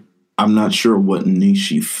roster, I'm not sure what niche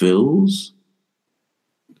she fills.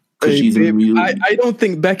 Because she's immediately. I don't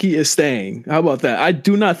think Becky is staying. How about that? I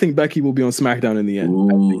do not think Becky will be on SmackDown in the end.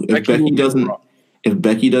 Ooh, if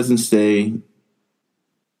Becky doesn't stay,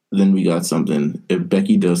 then we got something. If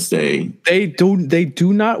Becky does stay, they do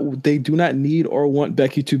not need or want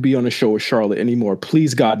Becky to be on a show with Charlotte anymore.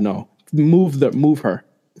 Please, God, no. Move her.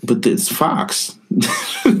 But it's Fox.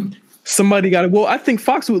 Somebody got it. Well, I think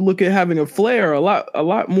Fox would look at having a Flair a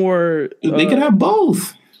lot more. They could have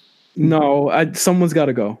both. No, someone's got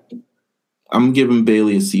to go. I'm giving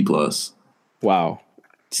Bailey a C+. Wow.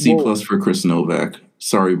 C+ for Chris Novak.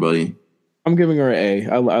 Sorry, buddy. I'm giving her an A.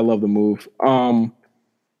 I love the move.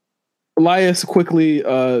 Elias quickly,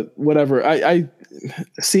 whatever. I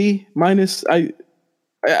C-.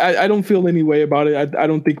 I don't feel any way about it. I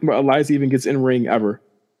don't think Elias even gets in ring ever.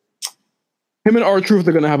 Him and R-Truth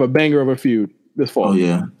are going to have a banger of a feud this fall. Oh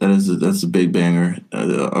yeah, that's a big banger.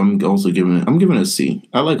 I'm giving it a C.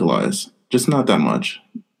 I like Elias, just not that much.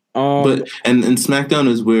 But and SmackDown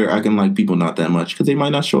is where I can like people not that much because they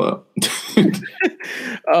might not show up.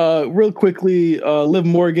 Real quickly, Liv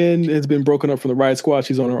Morgan has been broken up from the Riot Squad.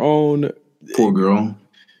 She's on her own. Poor girl.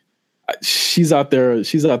 She's out there on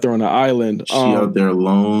the island. She out there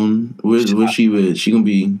alone. Where's she with?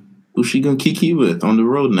 Who's she gonna kiki with on the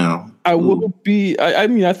road now? I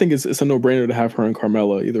mean, I think it's a no-brainer to have her and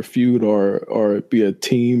Carmella either feud or be a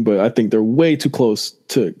team, but I think they're way too close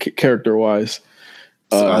to character-wise.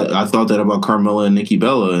 So I thought that about Carmella and Nikki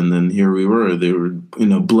Bella, and then here we were. They were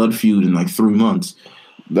in a blood feud in like 3 months.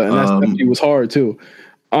 That feud was hard too.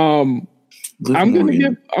 I'm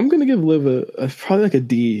gonna give Liv probably like a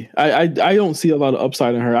D. I don't see a lot of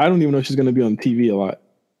upside in her. I don't even know if she's gonna be on TV a lot.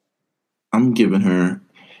 I'm giving her.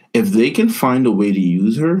 If they can find a way to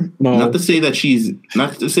use her, not to say that she's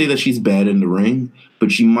bad in the ring,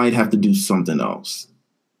 but she might have to do something else.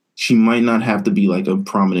 She might not have to be like a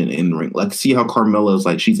prominent in the ring. Like, see how Carmella is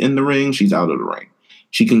like, she's in the ring, she's out of the ring.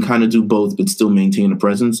 She can kind of do both, but still maintain a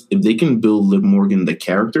presence. If they can build Liv Morgan the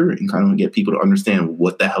character and kind of get people to understand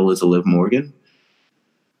what the hell is a Liv Morgan,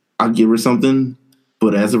 I'll give her something.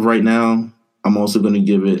 But as of right now, I'm also going to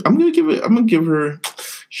give her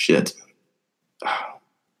shit.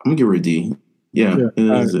 I'm gonna give her a D. Yeah. It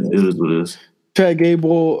is what it is. Chad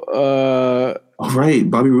Gable. All right,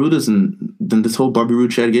 Bobby Roode isn't. Then this whole Bobby Roode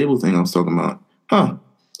Chad Gable thing I was talking about. Huh.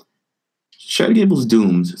 Chad Gable's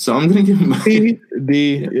doomed, so I'm gonna give him a D.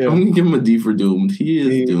 Yeah. I'm gonna give him a D for doomed. He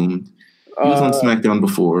is doomed. He was on SmackDown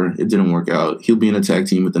before. It didn't work out. He'll be in a tag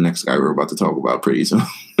team with the next guy we're about to talk about pretty soon.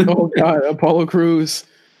 Oh God, Apollo Crews.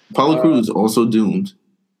 Apollo Crews also doomed.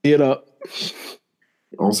 Get up.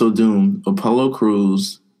 Also doomed. Apollo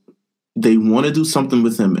Crews. They want to do something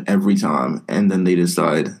with him every time, and then they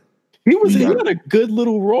decide he had a good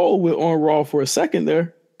little role on Raw for a second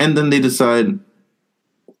there, and then they decide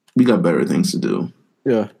we got better things to do.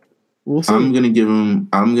 Yeah, we'll see. I'm gonna give him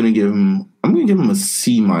a C- though. I'm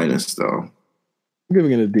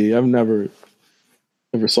giving it a D. I've never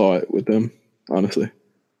saw it with them, honestly.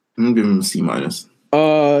 I'm gonna give him a C-.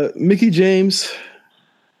 Mickie James.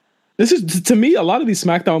 This is, to me, a lot of these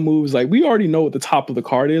SmackDown moves, like, we already know what the top of the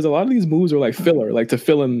card is. A lot of these moves are like filler, like to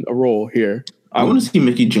fill in a role here. I want to see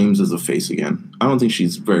Mickie James as a face again. I don't think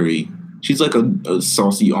she's like a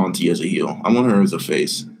saucy auntie as a heel. I want her as a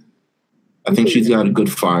face. I think she's got a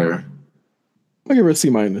good fire. I give her a C-.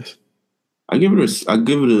 I give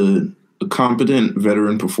it a competent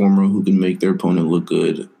veteran performer who can make their opponent look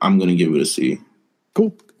good. I'm going to give it a C.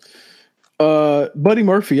 Cool. Buddy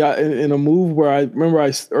Murphy, in a move where I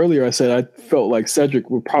earlier I said I felt like Cedric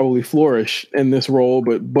would probably flourish in this role,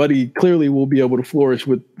 but Buddy clearly will be able to flourish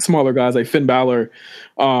with smaller guys like Finn Balor.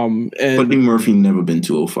 And Buddy Murphy never been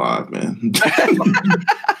 205, man.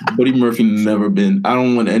 Buddy Murphy never been. I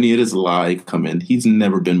don't want any of this lie come in. He's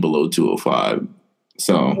never been below 205.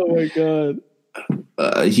 So, oh my God,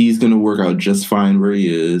 he's gonna work out just fine where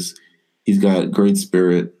he is. He's got great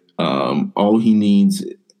spirit. All he needs.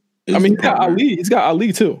 He's got Ali. He's got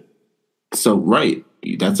Ali too. So right,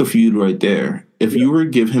 that's a feud right there. If you were to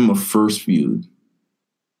give him a first feud,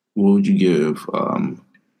 what would you give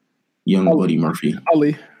young Buddy Murphy?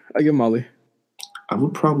 Ali. I give him Ali. I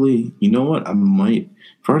would probably. You know what? I might.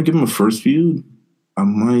 If I were to give him a first feud, I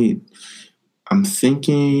might. I'm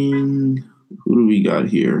thinking. Who do we got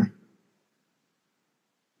here?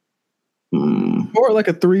 Or like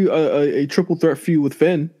a triple threat feud with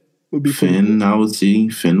Finn. Would be Finn, I would see.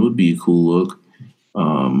 Finn would be a cool look.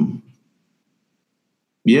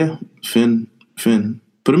 Yeah, Finn.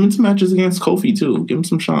 Put him in some matches against Kofi, too. Give him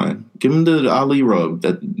some shine. Give him the Ali rub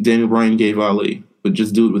that Daniel Bryan gave Ali, but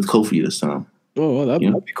just do it with Kofi this time. Oh,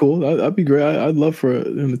 that'd be cool. That'd be great. I'd love for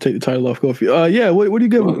him to take the title off Kofi. Yeah, what do you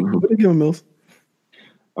give him? What do you give him, Meelz?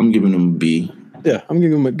 I'm giving him a B. Yeah, I'm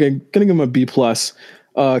gonna give him a B plus.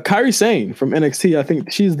 Kairi Sane from NXT. I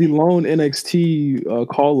think she's the lone NXT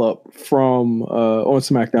call up from on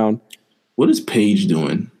SmackDown. What is Paige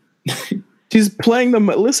doing? She's playing them.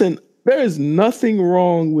 Listen, there is nothing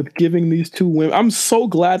wrong with giving these two women. I'm so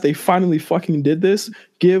glad they finally fucking did this.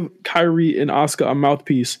 Give Kairi and Asuka a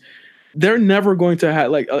mouthpiece. They're never going to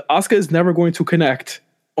have Asuka is never going to connect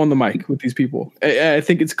on the mic with these people. I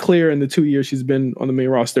think it's clear in the 2 years she's been on the main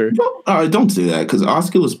roster. Well, don't say that because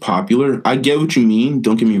Asuka was popular. I get what you mean.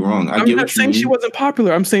 Don't get me wrong. I'm not saying she wasn't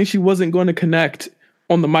popular. I'm saying she wasn't going to connect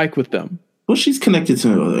on the mic with them. Well, she's connected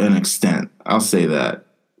to an extent. I'll say that.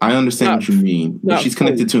 I understand what you mean, but she's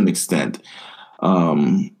connected to an extent.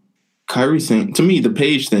 Kairi saying to me, the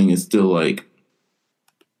Paige thing is still like,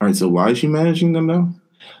 all right. So why is she managing them now?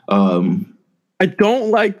 I don't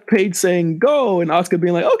like Paige saying go and Asuka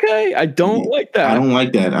being like, okay. I don't like that. I don't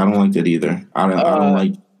like that. I don't like that either. I don't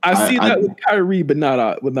like. I see that with Kairi, but not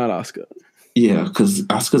Asuka. Yeah, because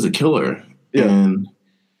Asuka's a killer, and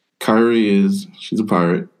Kairi she's a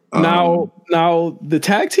pirate. Now the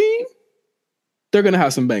tag team, they're gonna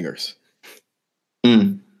have some bangers.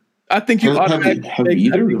 I think you automatically have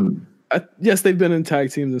either of them. Yes, they've been in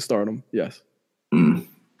tag teams and Stardom. Yes.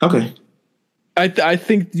 Okay. I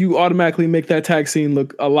think you automatically make that tag scene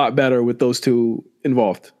look a lot better with those two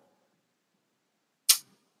involved.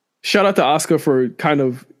 Shout out to Asuka for kind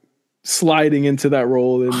of sliding into that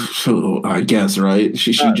role, and I guess right.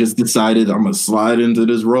 She just decided I'm gonna slide into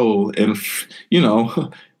this role, and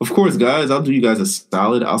of course, guys, I'll do you guys a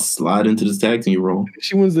solid. I'll slide into this tag team role. If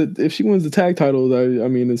she wins the tag titles, I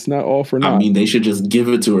mean, it's not all for naught. I mean, they should just give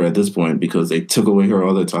it to her at this point because they took away her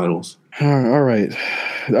other titles. All right.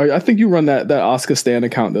 I think you run that Asuka Stan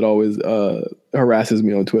account that always harasses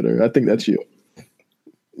me on Twitter. I think that's you.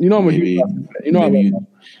 You know, maybe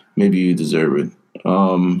you deserve it.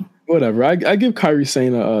 Whatever. I give Kairi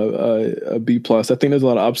Sane a B plus. I think there's a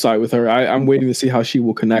lot of upside with her. I'm waiting to see how she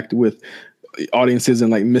will connect with audiences in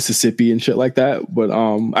like Mississippi and shit like that. But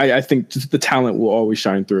I think just the talent will always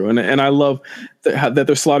shine through. And I love that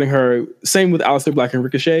they're slotting her. Same with Aleister Black and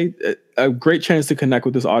Ricochet. A great chance to connect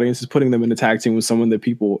with this audience is putting them in a tag team with someone that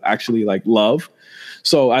people actually like love.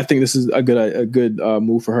 So I think this is a good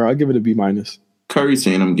move for her. I'll give it a B minus. Kairi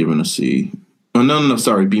Sane, I'm giving a C. Oh no,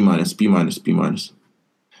 sorry, B minus.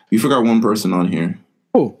 You forgot one person on here.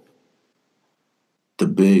 Who?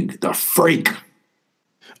 The freak.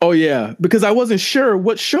 Oh yeah, because I wasn't sure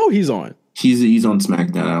what show he's on. He's on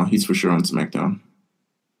SmackDown now. He's for sure on SmackDown.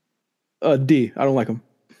 D. I don't like him.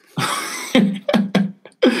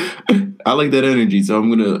 I like that energy, so I'm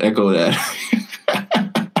gonna echo that.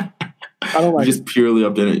 I don't like just purely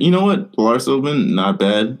up there. You know what? Lars Sullivan, not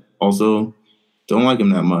bad. Also, don't like him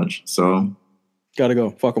that much. So gotta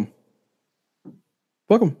go. Fuck him.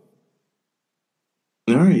 Fuck him.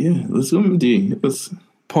 All right, yeah. Let's go with D.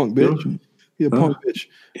 Punk bitch. Yeah, punk bitch.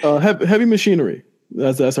 Heavy Machinery.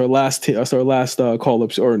 That's our last call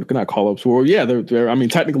ups, or not call ups. Well, yeah, they're. I mean,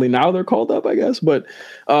 technically now they're called up, I guess. But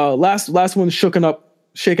last one shaken up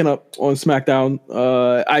on SmackDown.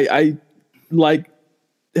 I like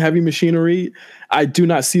Heavy Machinery. I do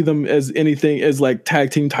not see them as anything as like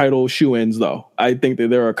tag team title shoe-ins though. I think that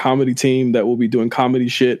they're a comedy team that will be doing comedy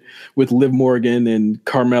shit with Liv Morgan and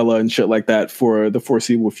Carmella and shit like that for the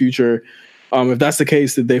foreseeable future. If that's the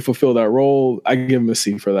case, that they fulfill that role, I give them a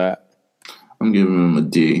C for that. I'm giving them a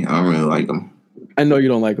D. I don't really like them. I know you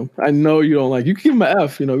don't like them. You can give them an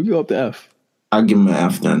F. You can go up to F. I'll give them an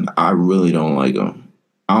F then. I really don't like them.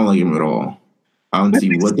 I don't like them at all. I don't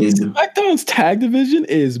see what they do. SmackDown's tag division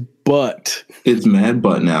is butt. It's mad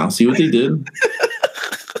butt now. See what they did?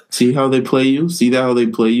 See how they play you? See how they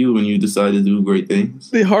play you when you decide to do great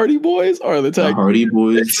things? The Hardy Boys are the tag. The Hardy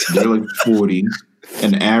Boys, they're like 40.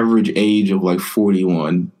 An average age of like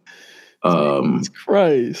 41. Jesus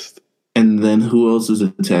Christ. And then who else is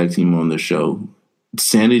a tag team on the show?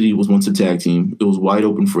 Sanity was once a tag team. It was wide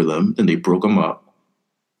open for them, and they broke them up.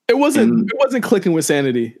 It wasn't clicking with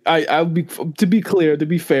Sanity. To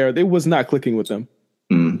be fair, it was not clicking with them.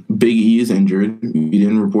 Big E is injured. We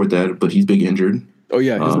didn't report that, but he's big injured. Oh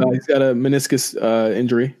yeah, he's got a meniscus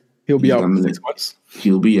injury. He'll be out for 6 months.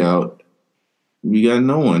 He'll be out. We got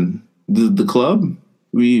no one. The club?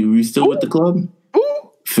 We still with the club?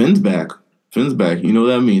 Ooh. Finn's back. You know what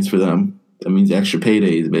that means for them? That means extra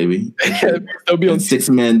paydays, baby. They'll be on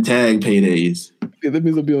 6-man tag paydays. Yeah, that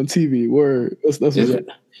means they'll be on TV. Word. That's what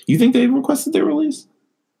you think they requested their release?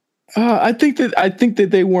 I think that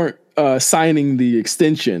they weren't signing the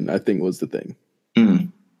extension. I think was the thing.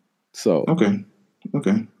 So okay.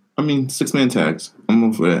 I mean, 6-man tags. I'm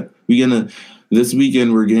over for that. We gonna This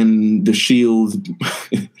weekend we're getting the Shield,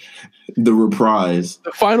 the reprise,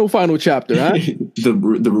 the final chapter, huh?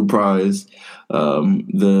 the reprise,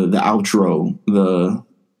 the outro,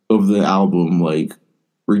 of the album. Like,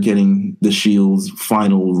 we're getting the Shield's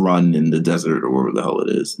final run in the desert or wherever the hell it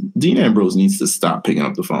is. Dean Ambrose needs to stop picking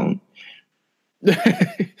up the phone.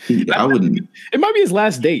 I wouldn't. It might be his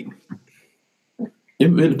last date.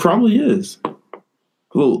 It probably is.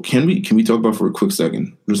 Well, can we talk about for a quick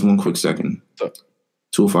second? Just one quick second.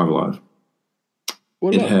 205 Live.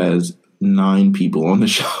 It has 9 people on the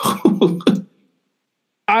show.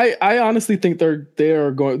 I honestly think they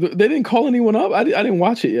are going. They didn't call anyone up. I didn't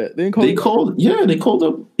watch it yet. They called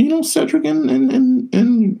up. Cedric and.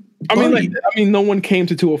 I mean, no one came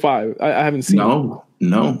to 205. I haven't seen. No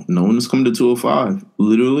one has come to 205.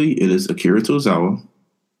 Literally, it is Akira Tozawa,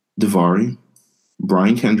 Daivari,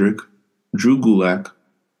 Brian Kendrick, Drew Gulak,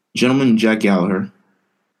 Gentleman Jack Gallagher,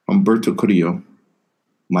 Humberto Carrillo,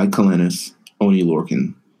 Mike Kalanis, Oni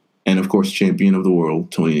Lorcan, and of course, champion of the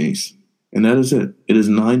world, Tony Nese. And that is it. It is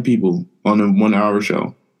 9 people on a 1-hour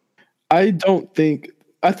show. I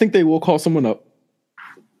think they will call someone up.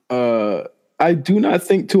 I do not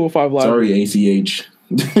think 205 Live. Sorry, ACH.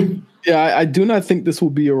 Yeah, I do not think this will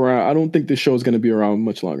be around. I don't think this show is going to be around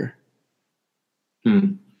much longer.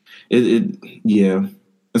 Yeah.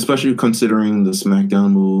 Especially considering the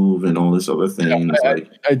SmackDown move and all this other thing. Yeah,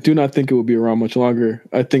 I do not think it will be around much longer.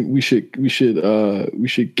 I think we should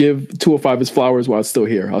give 205 his flowers while it's still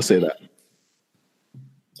here. I'll say that.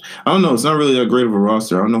 I don't know. It's not really that great of a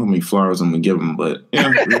roster. I don't know how many flowers I'm gonna give him, but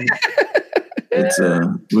yeah, it's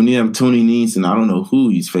when you have Tony Nese and I don't know who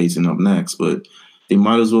he's facing up next, but they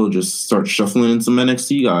might as well just start shuffling in some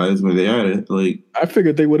NXT guys where they at it. Like, I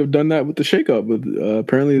figured they would have done that with the shakeup, but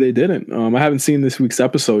apparently they didn't. I haven't seen this week's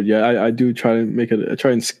episode yet. I do try to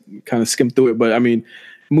kind of skim through it, but I mean,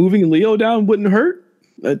 moving Leo down wouldn't hurt.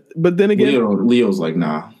 But then again, Leo's like,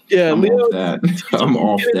 nah. Yeah, I'm off that. I'm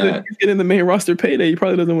off that. He's getting the main roster payday. He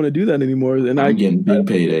probably doesn't want to do that anymore. And I'm getting big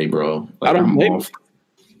payday, bro. Like,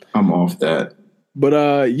 I'm off that.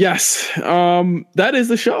 But yes, that is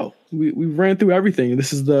the show. We ran through everything.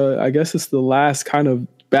 This is I guess it's the last kind of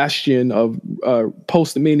bastion of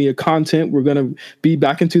post-Mania content. We're gonna be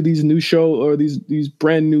back into these new show or these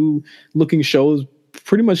brand new looking shows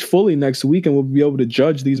pretty much fully next week, and we'll be able to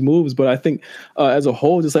judge these moves. But I think as a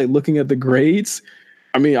whole, just like looking at the grades,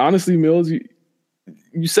 I mean, honestly, Meelz,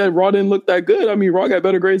 you said Raw didn't look that good. I mean, Raw got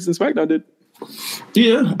better grades than SmackDown did.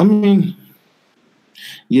 Yeah, I mean,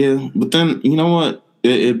 yeah, but then you know what?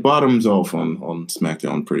 It bottoms off on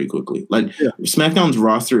SmackDown pretty quickly. Like SmackDown's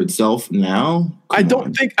roster itself now. I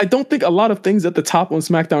don't think a lot of things at the top on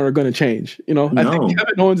SmackDown are going to change. You know, I think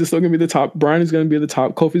Kevin Owens is still going to be the top. Brian is going to be at the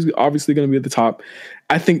top. Kofi's obviously going to be at the top.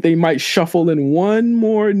 I think they might shuffle in one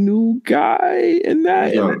more new guy in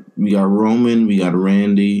that. We got Roman. We got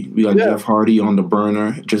Randy. We got Jeff Hardy on the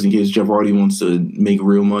burner just in case Jeff Hardy wants to make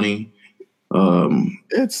real money.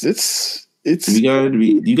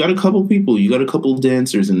 You got a couple people. You got a couple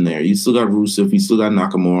dancers in there. You still got Rusev. You still got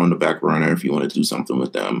Nakamura on the back burner if you want to do something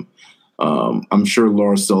with them. I'm sure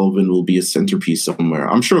Lars Sullivan will be a centerpiece somewhere.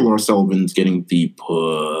 I'm sure Lars Sullivan's getting the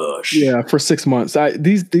push. Yeah, for 6 months.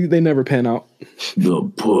 They never pan out. The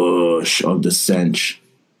push of the cinch.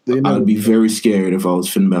 I would be very scared if I was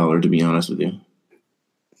Finn Balor, to be honest with you.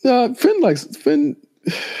 Finn.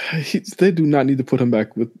 They do not need to put him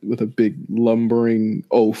back with a big lumbering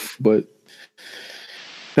oaf, but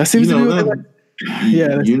that seems to be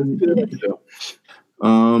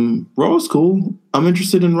Raw is cool. I'm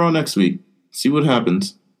interested in Raw next week. See what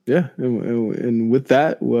happens. Yeah, and with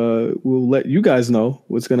that, we'll let you guys know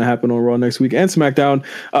what's going to happen on Raw next week and SmackDown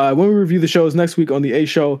when we review the shows next week on the A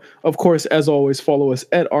Show. Of course, as always, follow us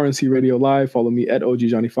at RNC Radio Live. Follow me at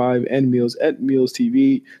OGJohnny5 and Meelz at Meelz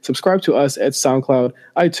TV. Subscribe to us at SoundCloud,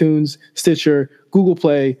 iTunes, Stitcher, Google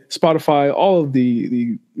Play, Spotify, all of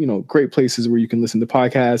the great places where you can listen to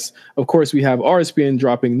podcasts. Of course, we have RSPN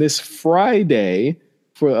dropping this Friday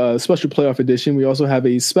for a special playoff edition. We also have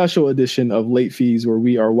a special edition of Late Fees where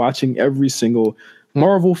we are watching every single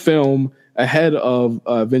Marvel film ahead of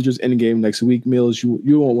Avengers Endgame next week. Meelz,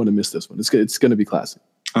 you won't want to miss this one. It's going to be classic.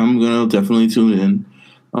 I'm going to definitely tune in.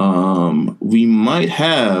 We might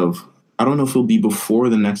have, I don't know if it'll be before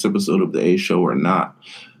the next episode of the A Show or not,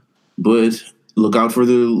 but look out for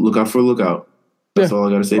Lookout. That's all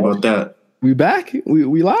I got to say about that. We back? We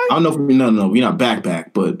live? I don't know if we're not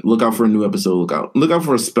back, but look out for a new episode. Look out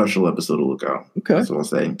for a special episode of Lookout. Okay. That's what I'll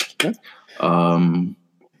say. Okay.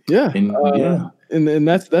 And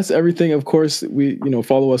that's everything. Of course, we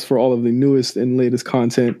follow us for all of the newest and latest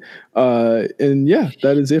content. That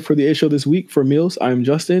is it for the A Show this week. For Meelz, I'm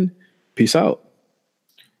Justin. Peace out.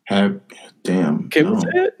 Damn. Can we say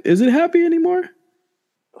it? Is it happy anymore?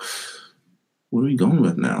 What are we going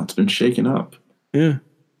with now? It's been shaken up. Yeah.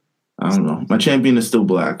 I don't know. My champion is still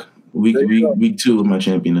black. Week 2 of my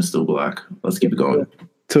champion is still black. Let's keep it going.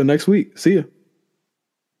 Till next week. See ya.